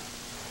receiving them,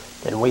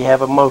 then we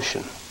have a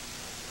motion.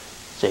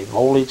 It's a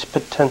voltage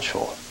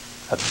potential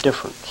of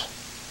difference.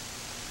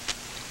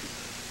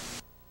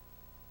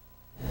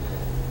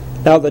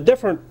 Now the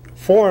different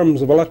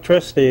forms of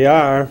electricity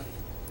are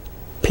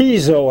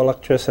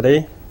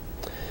piezoelectricity.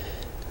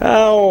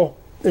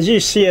 As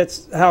you see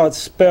how it's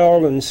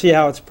spelled and see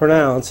how it's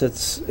pronounced,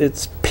 it's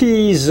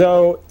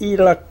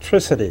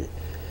piezoelectricity.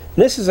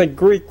 This is a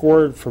Greek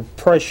word for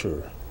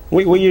pressure.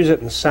 We use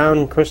it in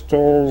sound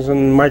crystals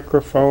and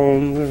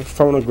microphones and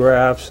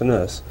phonographs and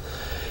this.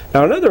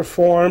 Now another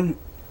form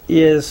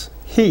is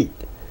heat.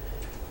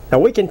 Now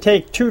we can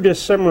take two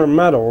dissimilar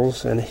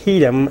metals and heat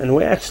them, and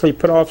we actually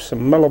put off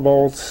some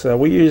millivolts.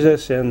 We use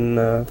this in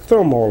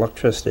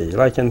thermoelectricity,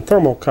 like in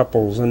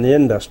thermocouples in the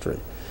industry.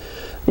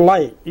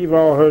 Light, you've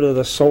all heard of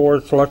the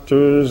solar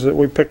collectors, that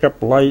we pick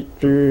up light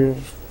through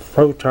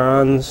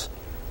photons.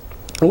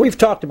 And we've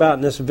talked about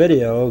in this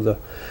video the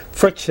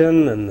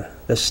friction and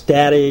the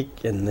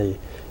static and the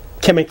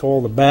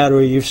chemical, the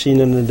battery you've seen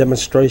in the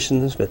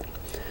demonstrations. But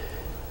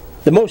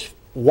the most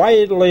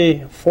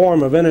widely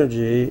form of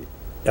energy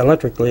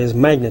electrically is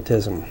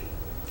magnetism.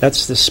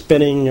 That's the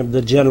spinning of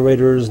the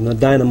generators and the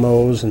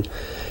dynamos, and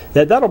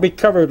that'll be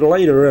covered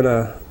later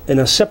in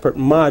a separate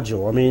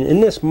module. I mean, in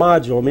this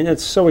module, I mean,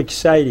 it's so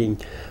exciting.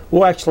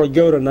 We'll actually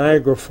go to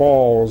Niagara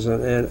Falls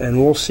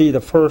and we'll see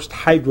the first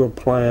hydro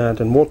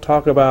plant, and we'll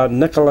talk about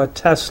Nikola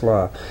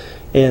Tesla,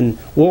 and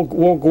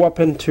we'll go up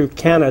into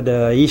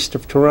Canada, east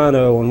of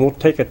Toronto, and we'll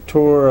take a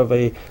tour of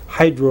a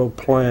hydro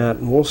plant,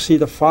 and we'll see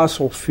the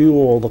fossil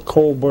fuel, the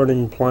coal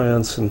burning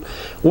plants, and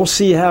we'll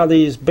see how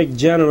these big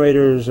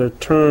generators are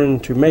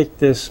turned to make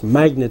this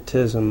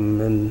magnetism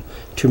and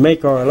to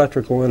make our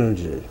electrical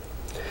energy.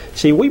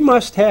 See, we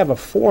must have a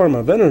form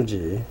of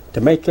energy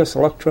to make this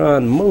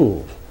electron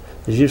move,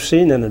 as you've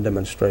seen in the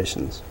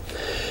demonstrations.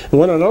 And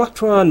when an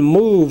electron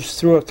moves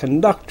through a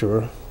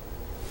conductor,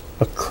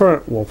 a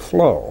current will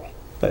flow.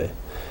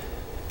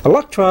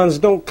 Electrons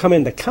don't come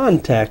into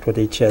contact with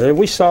each other.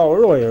 We saw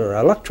earlier,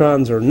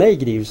 electrons are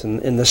negatives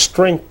in the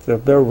strength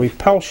of their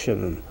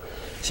repulsion.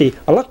 See,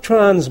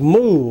 electrons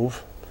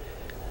move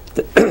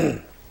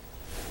the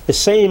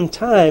same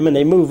time, and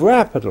they move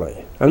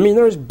rapidly. I mean,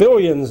 there's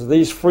billions of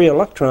these free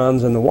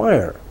electrons in the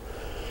wire,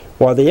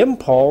 while the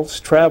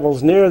impulse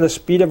travels near the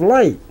speed of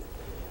light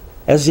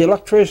as the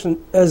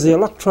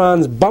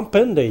electrons bump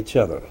into each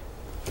other.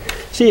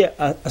 See,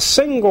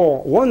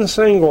 one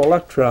single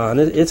electron,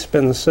 it's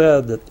been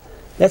said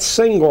that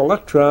single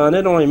electron,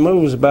 it only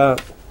moves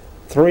about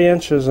 3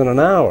 inches in an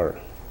hour,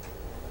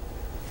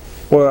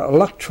 where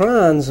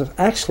electrons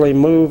actually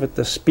move at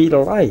the speed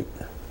of light,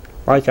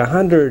 like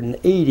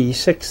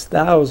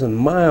 186,000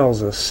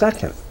 miles a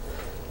second.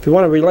 If you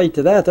want to relate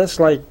to that, that's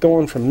like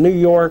going from New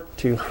York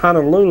to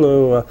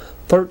Honolulu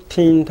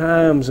 13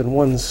 times in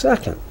 1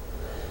 second.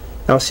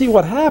 Now see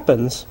what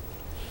happens,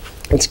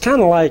 it's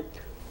kind of like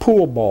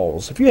pool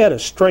balls. If you had a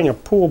string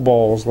of pool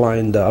balls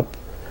lined up,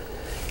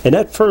 and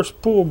that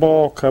first pool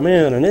ball come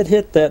in, and it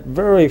hit that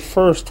very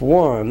first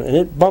one, and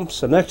it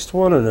bumps the next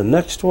one, and the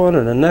next one,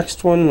 and the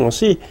next one, well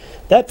see,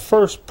 that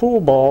first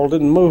pool ball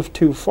didn't move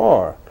too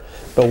far.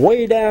 But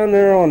way down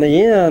there on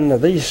the end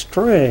of these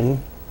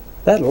string,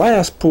 that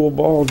last pool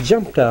ball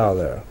jumped out of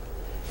there.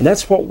 And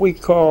that's what we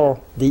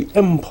call the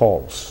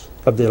impulse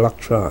of the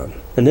electron.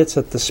 And it's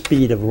at the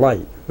speed of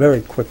light,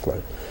 very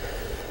quickly.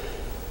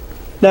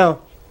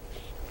 Now,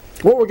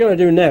 what we're going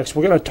to do next,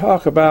 we're going to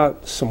talk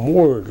about some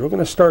words. We're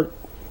going to start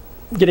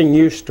getting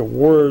used to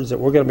words that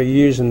we're going to be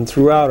using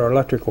throughout our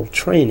electrical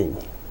training.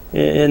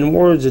 And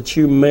words that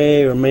you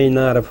may or may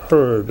not have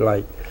heard,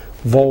 like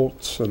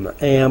volts and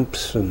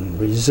amps and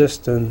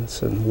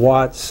resistance and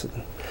watts.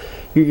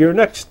 Your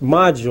next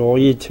module,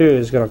 E2,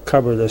 is going to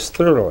cover this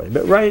thoroughly.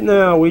 But right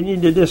now, we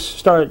need to just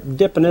start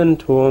dipping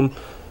into them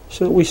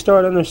so that we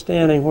start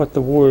understanding what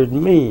the word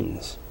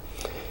means.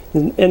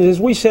 And as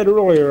we said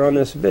earlier on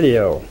this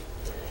video,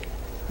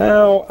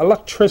 how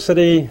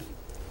electricity,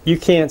 you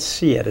can't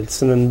see it.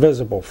 It's an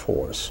invisible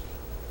force.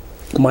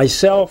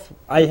 Myself,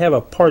 I have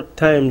a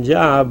part-time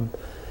job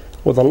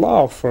with a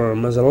law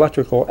firm as an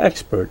electrical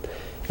expert.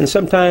 And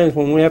sometimes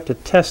when we have to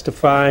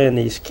testify in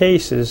these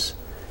cases,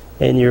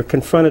 and you're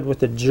confronted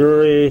with a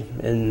jury,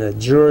 and the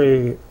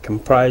jury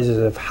comprises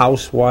of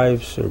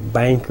housewives or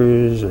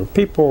bankers or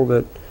people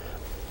that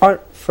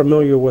aren't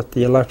familiar with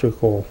the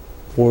electrical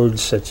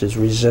words such as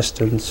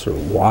resistance or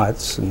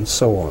watts and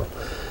so on.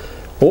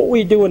 What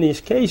we do in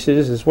these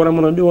cases is what I'm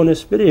going to do in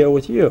this video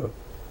with you.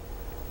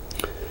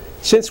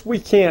 Since we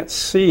can't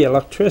see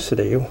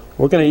electricity,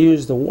 we're going to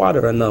use the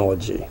water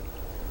analogy,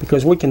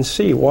 because we can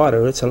see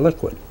water, it's a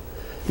liquid.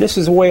 This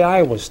is the way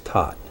I was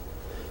taught.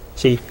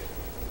 See,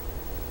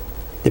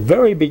 the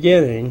very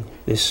beginning,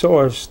 the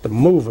source, the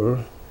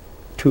mover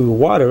to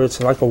water,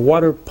 it's like a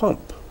water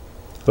pump.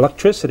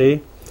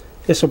 Electricity,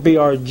 this will be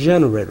our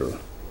generator.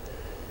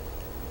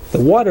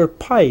 The water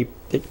pipe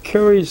that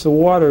carries the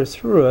water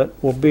through it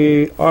will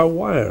be our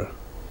wire.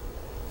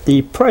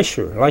 The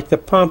pressure, like the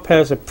pump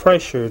has a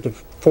pressure to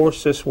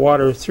force this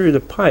water through the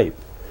pipe.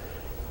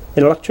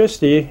 In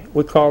electricity,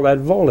 we call that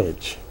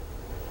voltage.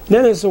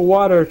 Then as the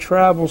water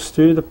travels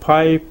through the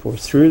pipe or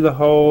through the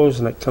hose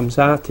and it comes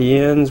out the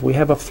ends, we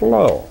have a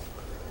flow.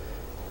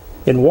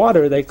 In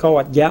water, they call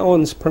it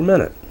gallons per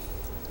minute.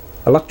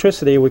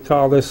 Electricity, we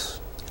call this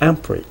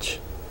amperage.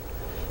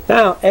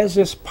 Now, as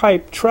this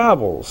pipe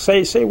travels,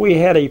 say we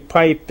had a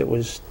pipe that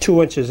was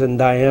 2 inches in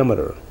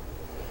diameter.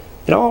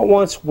 And all at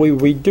once we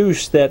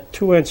reduce that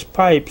 2-inch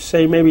pipe,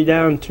 say maybe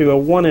down to a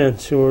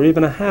 1-inch or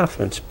even a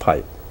 1/2-inch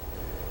pipe.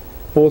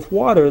 Well, with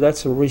water,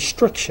 that's a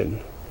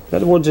restriction. In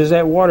other words, as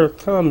that water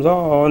comes,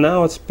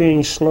 now it's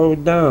being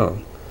slowed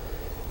down.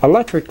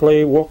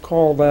 Electrically, we'll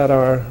call that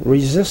our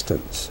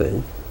resistance,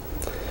 see?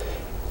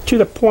 To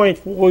the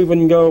point, we'll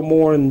even go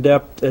more in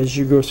depth as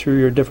you go through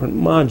your different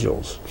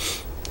modules.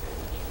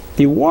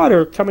 The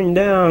water coming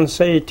down,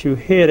 say, to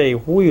hit a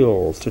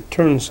wheel, to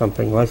turn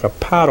something like a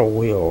paddle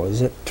wheel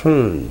as it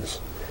turns.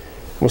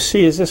 We'll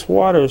see as this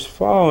water is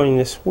following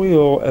this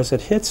wheel, as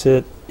it hits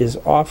it, is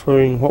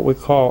offering what we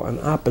call an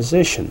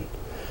opposition.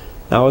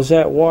 Now, as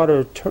that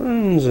water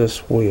turns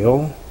this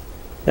wheel,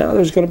 now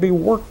there's going to be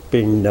work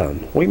being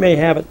done. We may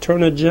have it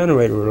turn a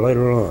generator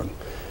later on.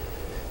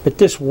 But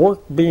this work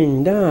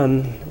being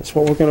done is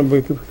what we're going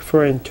to be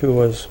referring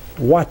to as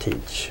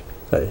wattage,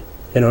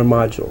 in our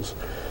modules.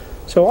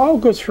 So I'll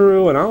go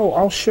through and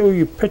I'll show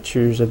you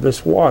pictures of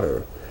this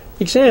water.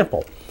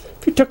 Example,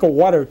 if you took a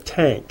water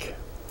tank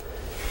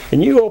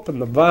and you open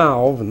the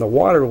valve and the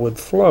water would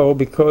flow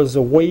because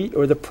the weight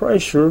or the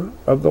pressure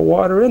of the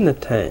water in the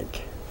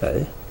tank.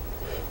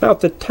 Now, if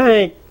the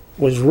tank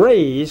was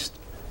raised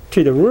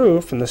to the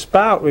roof and the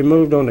spout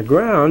removed on the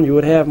ground, you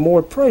would have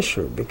more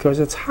pressure because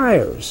it's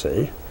higher,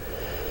 see?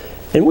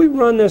 And we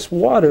run this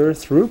water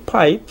through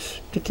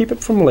pipes to keep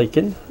it from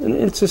leaking. And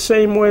it's the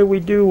same way we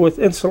do with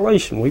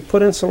insulation. We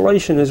put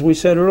insulation, as we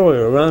said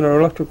earlier, around our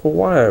electrical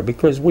wire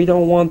because we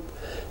don't want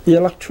the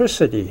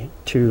electricity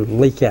to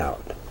leak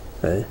out.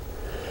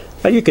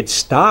 Now, you could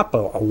stop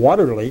a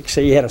water leak.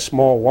 Say you had a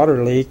small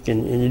water leak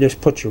and you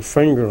just put your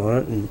finger on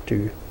it and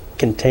to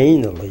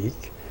contain the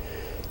leak.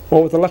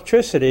 Well, with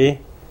electricity,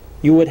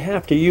 you would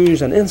have to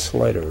use an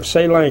insulator.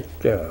 Say like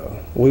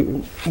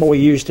what we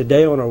use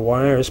today on our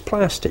wire is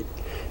plastic.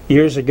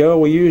 Years ago,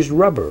 we used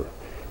rubber.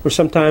 Or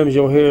sometimes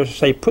you'll hear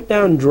say, put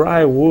down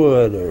dry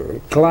wood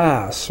or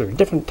glass or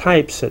different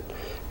types that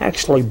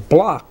actually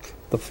block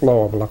the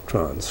flow of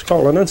electrons. It's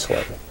called an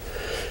insulator.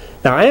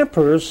 Now,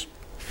 amperes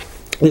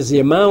is the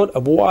amount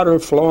of water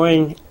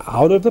flowing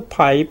out of the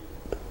pipe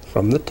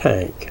from the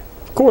tank.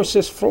 Of course,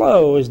 this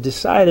flow is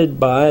decided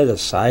by the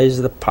size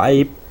of the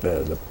pipe,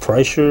 the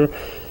pressure.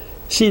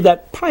 See,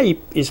 that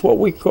pipe is what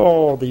we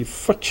call the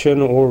friction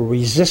or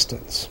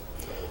resistance.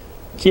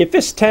 See, if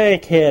this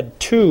tank had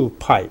 2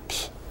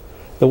 pipes,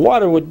 the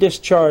water would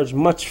discharge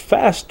much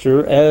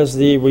faster as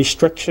the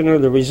restriction or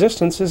the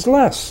resistance is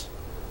less.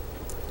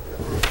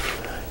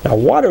 Now,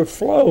 water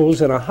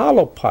flows in a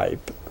hollow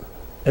pipe.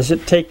 As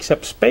it takes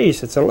up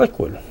space, it's a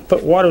liquid.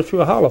 Put water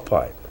through a hollow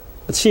pipe.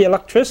 But see,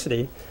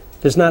 electricity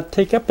does not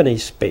take up any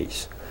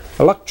space.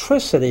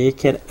 Electricity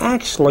can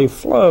actually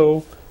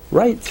flow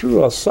right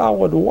through a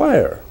solid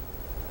wire.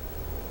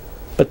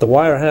 But the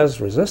wire has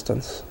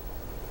resistance.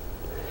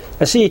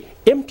 Now see,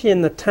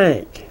 emptying the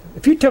tank,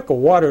 if you took a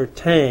water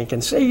tank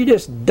and say you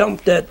just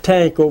dumped that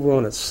tank over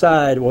on its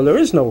side, well, there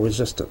is no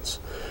resistance.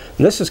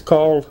 And this is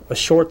called a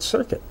short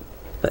circuit.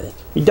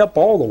 You dump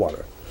all the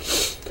water.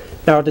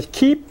 Now, to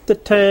keep the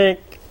tank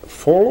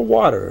full of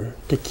water,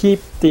 to keep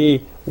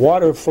the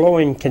water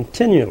flowing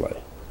continually,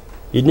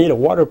 you need a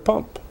water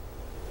pump.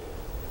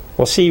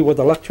 Well, see, with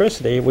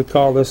electricity, we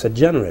call this a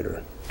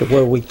generator, to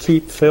where we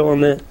keep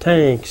filling that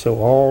tank so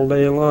all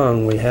day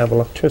long we have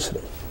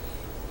electricity.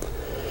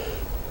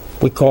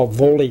 We call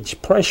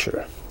voltage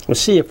pressure. Well,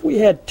 see, if we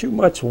had too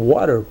much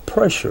water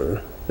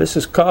pressure,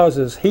 this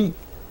causes heat.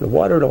 The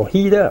water will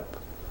heat up.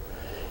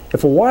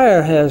 If a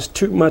wire has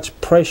too much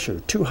pressure,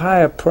 too high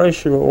a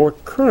pressure or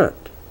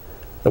current,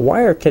 the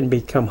wire can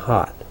become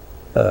hot,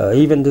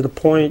 even to the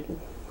point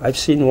I've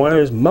seen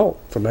wires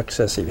melt from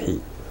excessive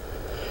heat.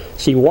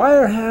 See,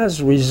 wire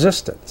has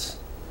resistance.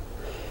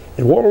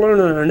 And we'll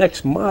learn in our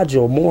next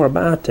module more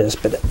about this,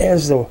 but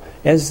as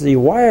the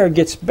wire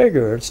gets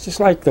bigger, it's just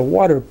like the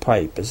water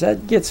pipe. As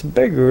that gets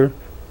bigger,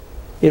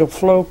 it'll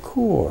flow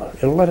cooler.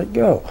 It'll let it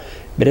go.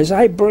 But as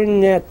I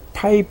bring that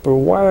pipe or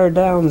wire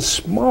down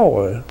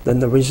smaller, then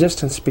the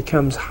resistance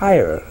becomes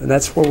higher. And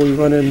that's where we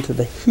run into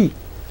the heat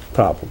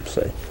problem,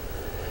 see.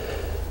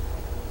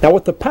 Now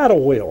with the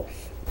paddle wheel.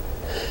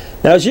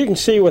 Now as you can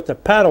see with the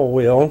paddle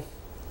wheel,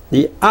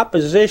 the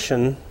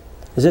opposition,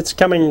 as it's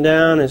coming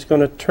down, is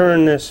going to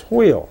turn this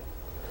wheel.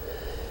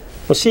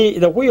 Well, see,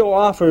 the wheel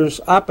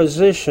offers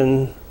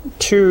opposition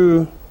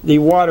to the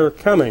water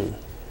coming.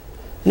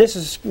 And this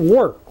is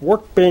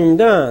work being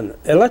done.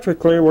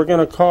 Electrically, we're going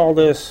to call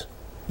this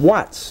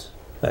watts.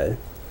 Okay?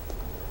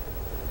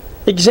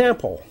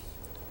 Example,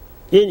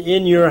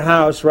 in your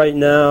house right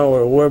now,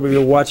 or wherever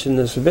you're watching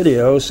this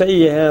video, say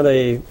you had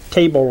a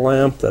table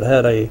lamp that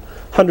had a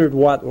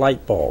 100-watt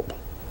light bulb.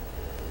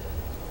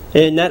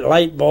 In that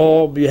light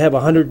bulb, you have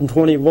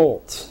 120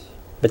 volts.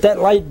 But that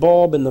light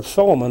bulb and the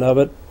filament of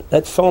it,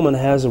 that filament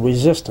has a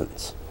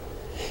resistance.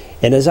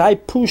 And as I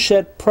push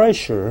that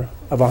pressure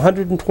of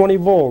 120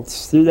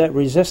 volts through that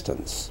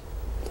resistance,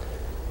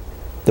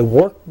 the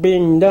work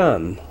being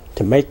done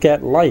to make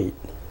that light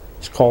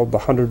is called the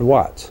 100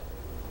 watts.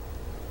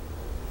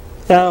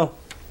 Now,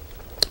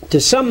 to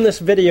sum this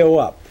video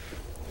up,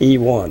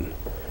 E1,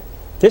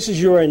 this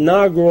is your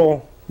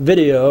inaugural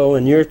video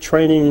and you're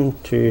training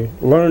to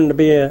learn to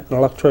be an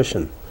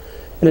electrician.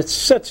 And it's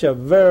such a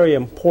very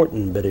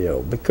important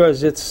video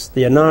because it's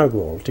the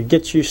inaugural to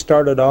get you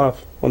started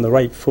off on the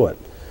right foot.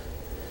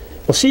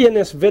 Well, see, in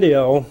this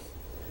video,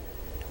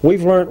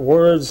 we've learned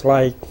words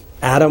like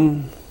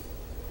atom,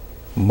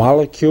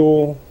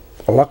 molecule,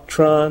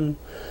 electron,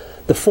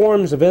 the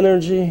forms of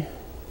energy,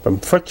 from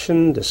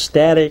friction to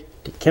static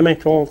to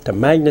chemical to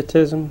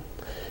magnetism.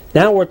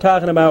 Now we're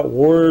talking about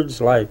words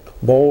like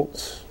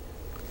volts,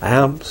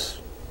 amps,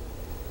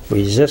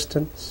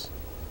 resistance,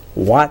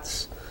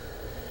 watts.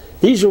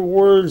 These are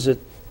words that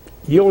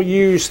you'll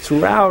use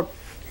throughout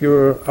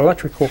your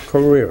electrical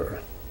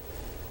career.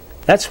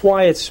 That's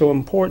why it's so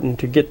important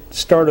to get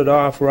started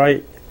off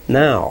right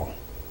now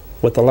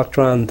with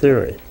electron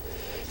theory.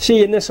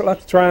 See, in this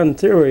electron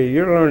theory,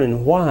 you're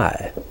learning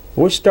why.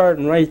 We're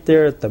starting right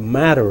there at the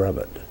matter of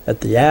it,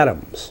 at the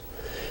atoms,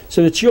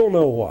 so that you'll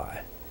know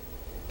why.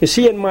 You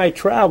see, in my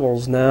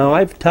travels now,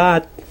 I've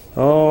taught,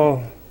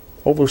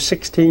 over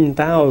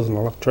 16,000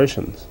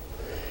 electricians.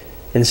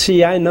 And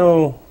see, I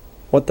know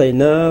what they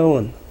know,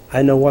 and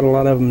I know what a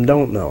lot of them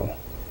don't know.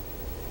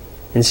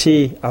 And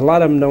see, a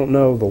lot of them don't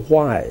know the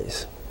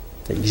whys.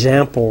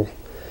 Example,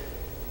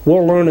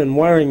 we'll learn in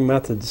wiring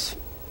methods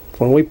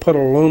when we put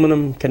an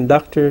aluminum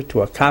conductor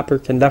to a copper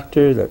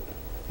conductor that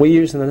we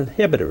use an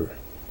inhibitor.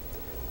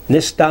 And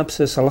this stops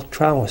this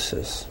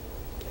electrolysis.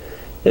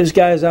 Those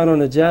guys out on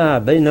the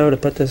job, they know to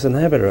put this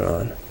inhibitor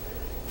on.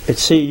 But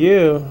see,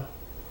 you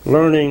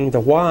learning the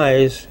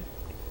whys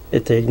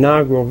at the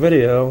inaugural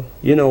video,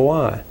 you know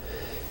why.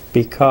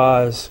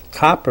 Because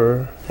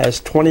copper has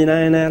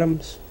 29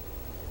 atoms,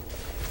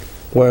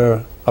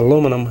 where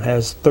aluminum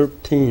has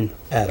 13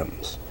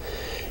 atoms.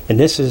 And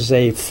this is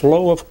a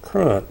flow of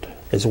current,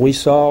 as we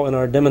saw in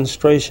our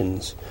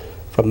demonstrations,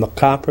 from the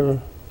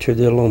copper to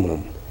the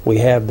aluminum. We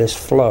have this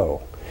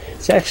flow.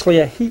 It's actually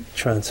a heat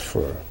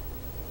transfer.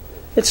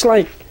 It's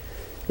like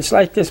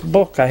this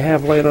book I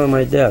have laid on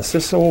my desk,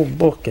 this old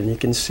book, and you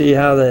can see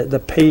how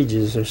the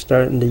pages are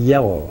starting to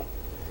yellow.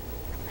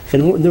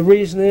 And the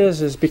reason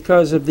is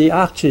because of the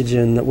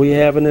oxygen that we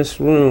have in this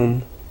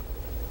room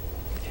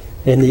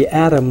and the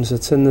atoms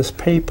that's in this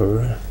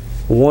paper.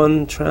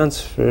 One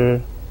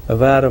transfer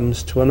of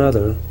atoms to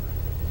another.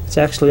 It's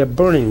actually a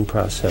burning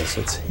process.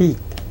 It's heat.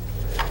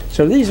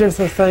 So these are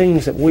the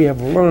things that we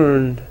have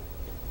learned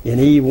in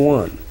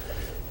E1.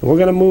 And we're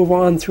going to move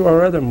on through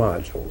our other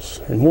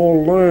modules, and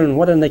we'll learn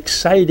what an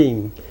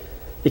exciting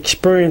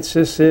experience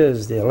this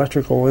is, the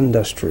electrical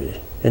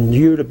industry, and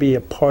you to be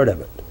a part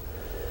of it.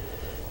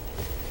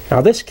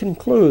 Now this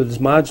concludes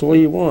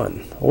Module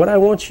E1. What I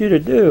want you to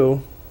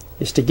do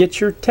is to get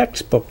your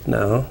textbook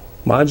now,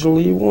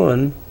 Module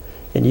E1,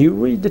 and you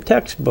read the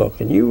textbook,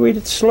 and you read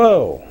it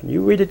slow, and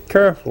you read it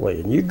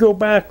carefully, and you go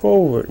back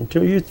over it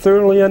until you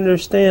thoroughly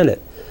understand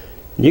it.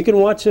 And you can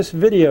watch this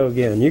video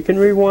again. You can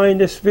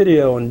rewind this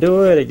video and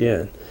do it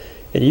again.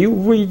 And you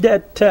read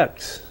that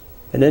text,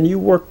 and then you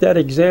work that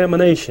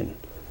examination.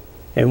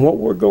 And what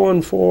we're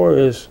going for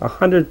is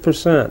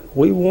 100%.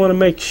 We want to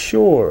make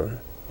sure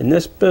in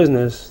this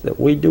business that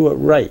we do it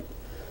right.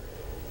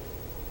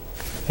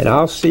 And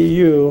I'll see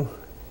you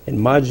in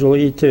Module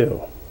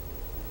E2.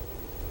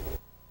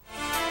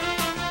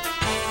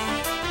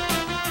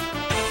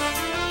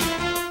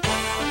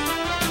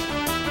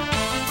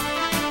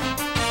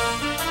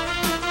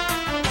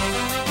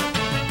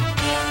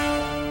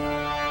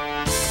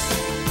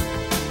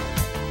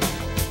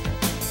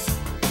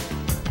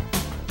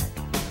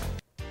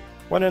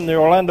 When in the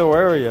Orlando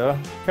area,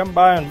 come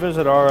by and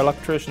visit our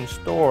electrician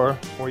store,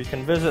 or you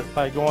can visit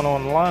by going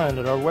online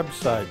at our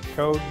website,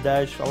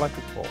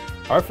 Code-Electrical.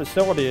 Our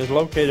facility is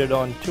located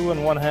on 2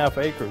 1/2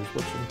 acres,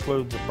 which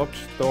includes a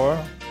bookstore,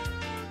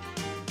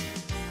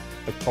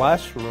 a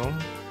classroom,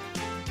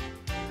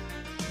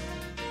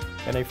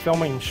 and a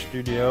filming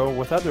studio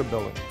with other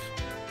buildings.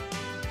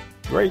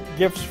 Great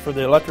gifts for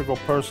the electrical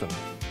person: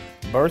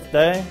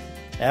 birthday,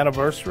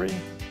 anniversary,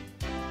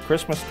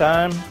 Christmas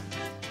time,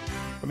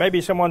 or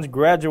maybe someone's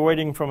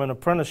graduating from an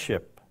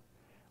apprenticeship,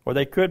 or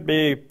they could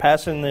be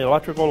passing the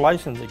electrical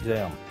license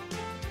exam.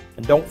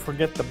 And don't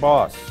forget the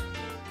boss.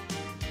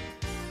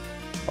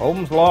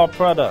 Ohm's Law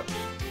products.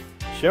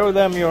 Show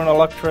them you're an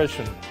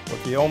electrician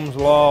with the Ohm's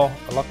Law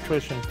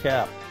electrician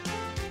cap.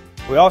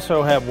 We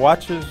also have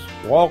watches,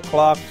 wall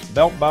clocks,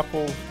 belt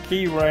buckles,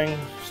 key rings,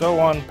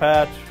 sew-on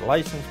patch,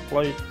 license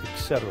plate,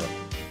 etc.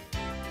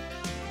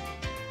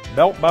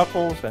 Belt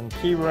buckles and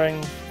key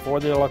rings for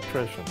the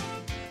electrician.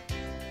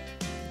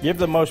 Give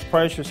the most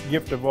precious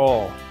gift of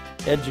all,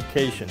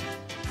 education,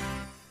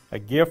 a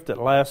gift that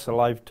lasts a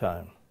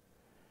lifetime.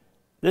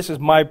 This is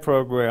my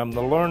program,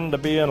 the Learn to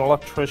Be an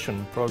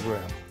Electrician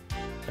program,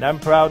 and I'm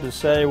proud to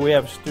say we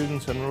have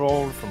students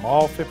enrolled from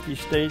all 50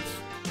 states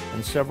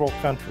and several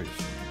countries.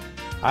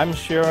 I'm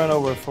sharing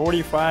over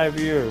 45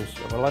 years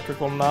of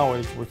electrical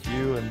knowledge with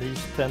you in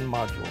these 10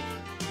 modules.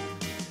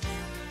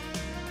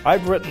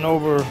 I've written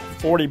over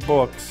 40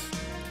 books.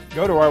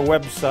 Go to our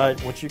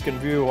website, which you can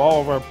view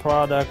all of our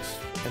products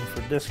and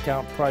for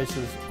discount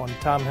prices on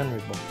Tom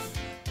Henry books.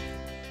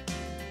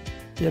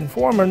 The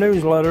Informer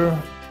newsletter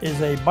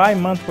is a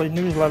bi-monthly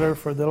newsletter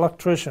for the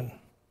electrician.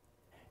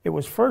 It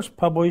was first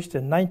published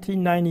in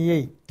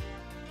 1998,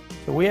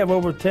 so we have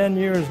over 10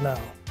 years now.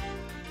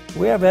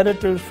 We have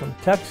editors from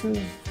Texas,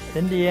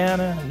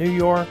 Indiana, New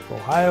York,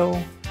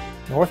 Ohio,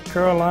 North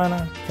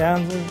Carolina,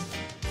 Kansas,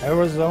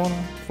 Arizona,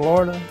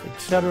 Florida,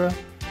 etc.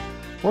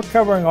 We're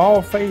covering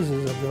all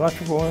phases of the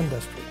electrical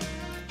industry.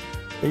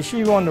 The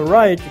issue on the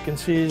right you can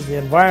see is the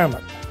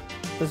environment.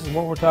 This is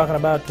what we're talking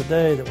about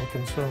today that we're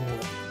concerned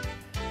with.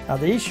 Now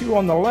the issue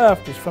on the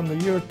left is from the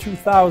year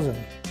 2000,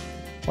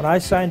 when I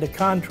signed a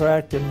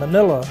contract in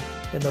Manila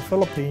in the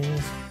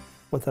Philippines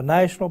with a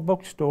national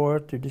bookstore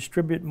to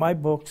distribute my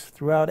books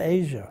throughout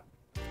Asia.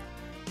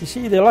 You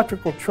see, the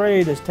electrical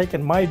trade has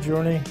taken my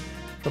journey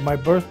from my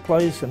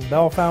birthplace in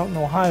Bellefontaine,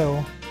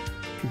 Ohio,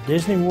 to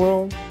Disney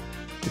World,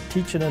 to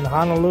teaching in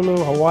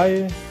Honolulu,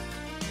 Hawaii,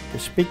 to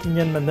speaking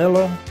in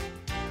Manila,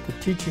 to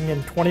teaching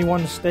in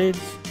 21 states,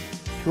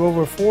 to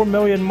over 4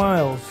 million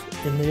miles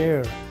in the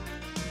air.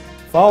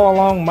 Follow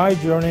along my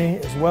journey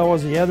as well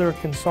as the other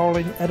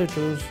consulting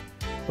editors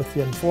with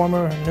the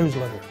Informer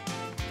newsletter.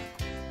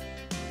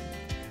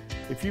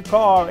 If you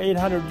call our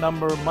 800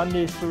 number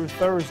Monday through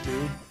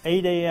Thursday,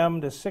 8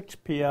 a.m. to 6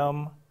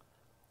 p.m.,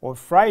 or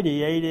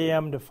Friday, 8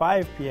 a.m. to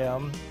 5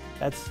 p.m.,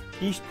 that's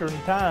Eastern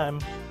Time,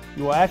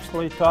 you will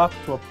actually talk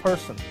to a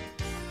person.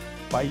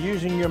 By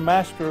using your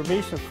Master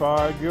Visa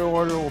card, your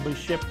order will be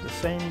shipped the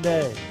same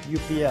day,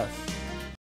 UPS.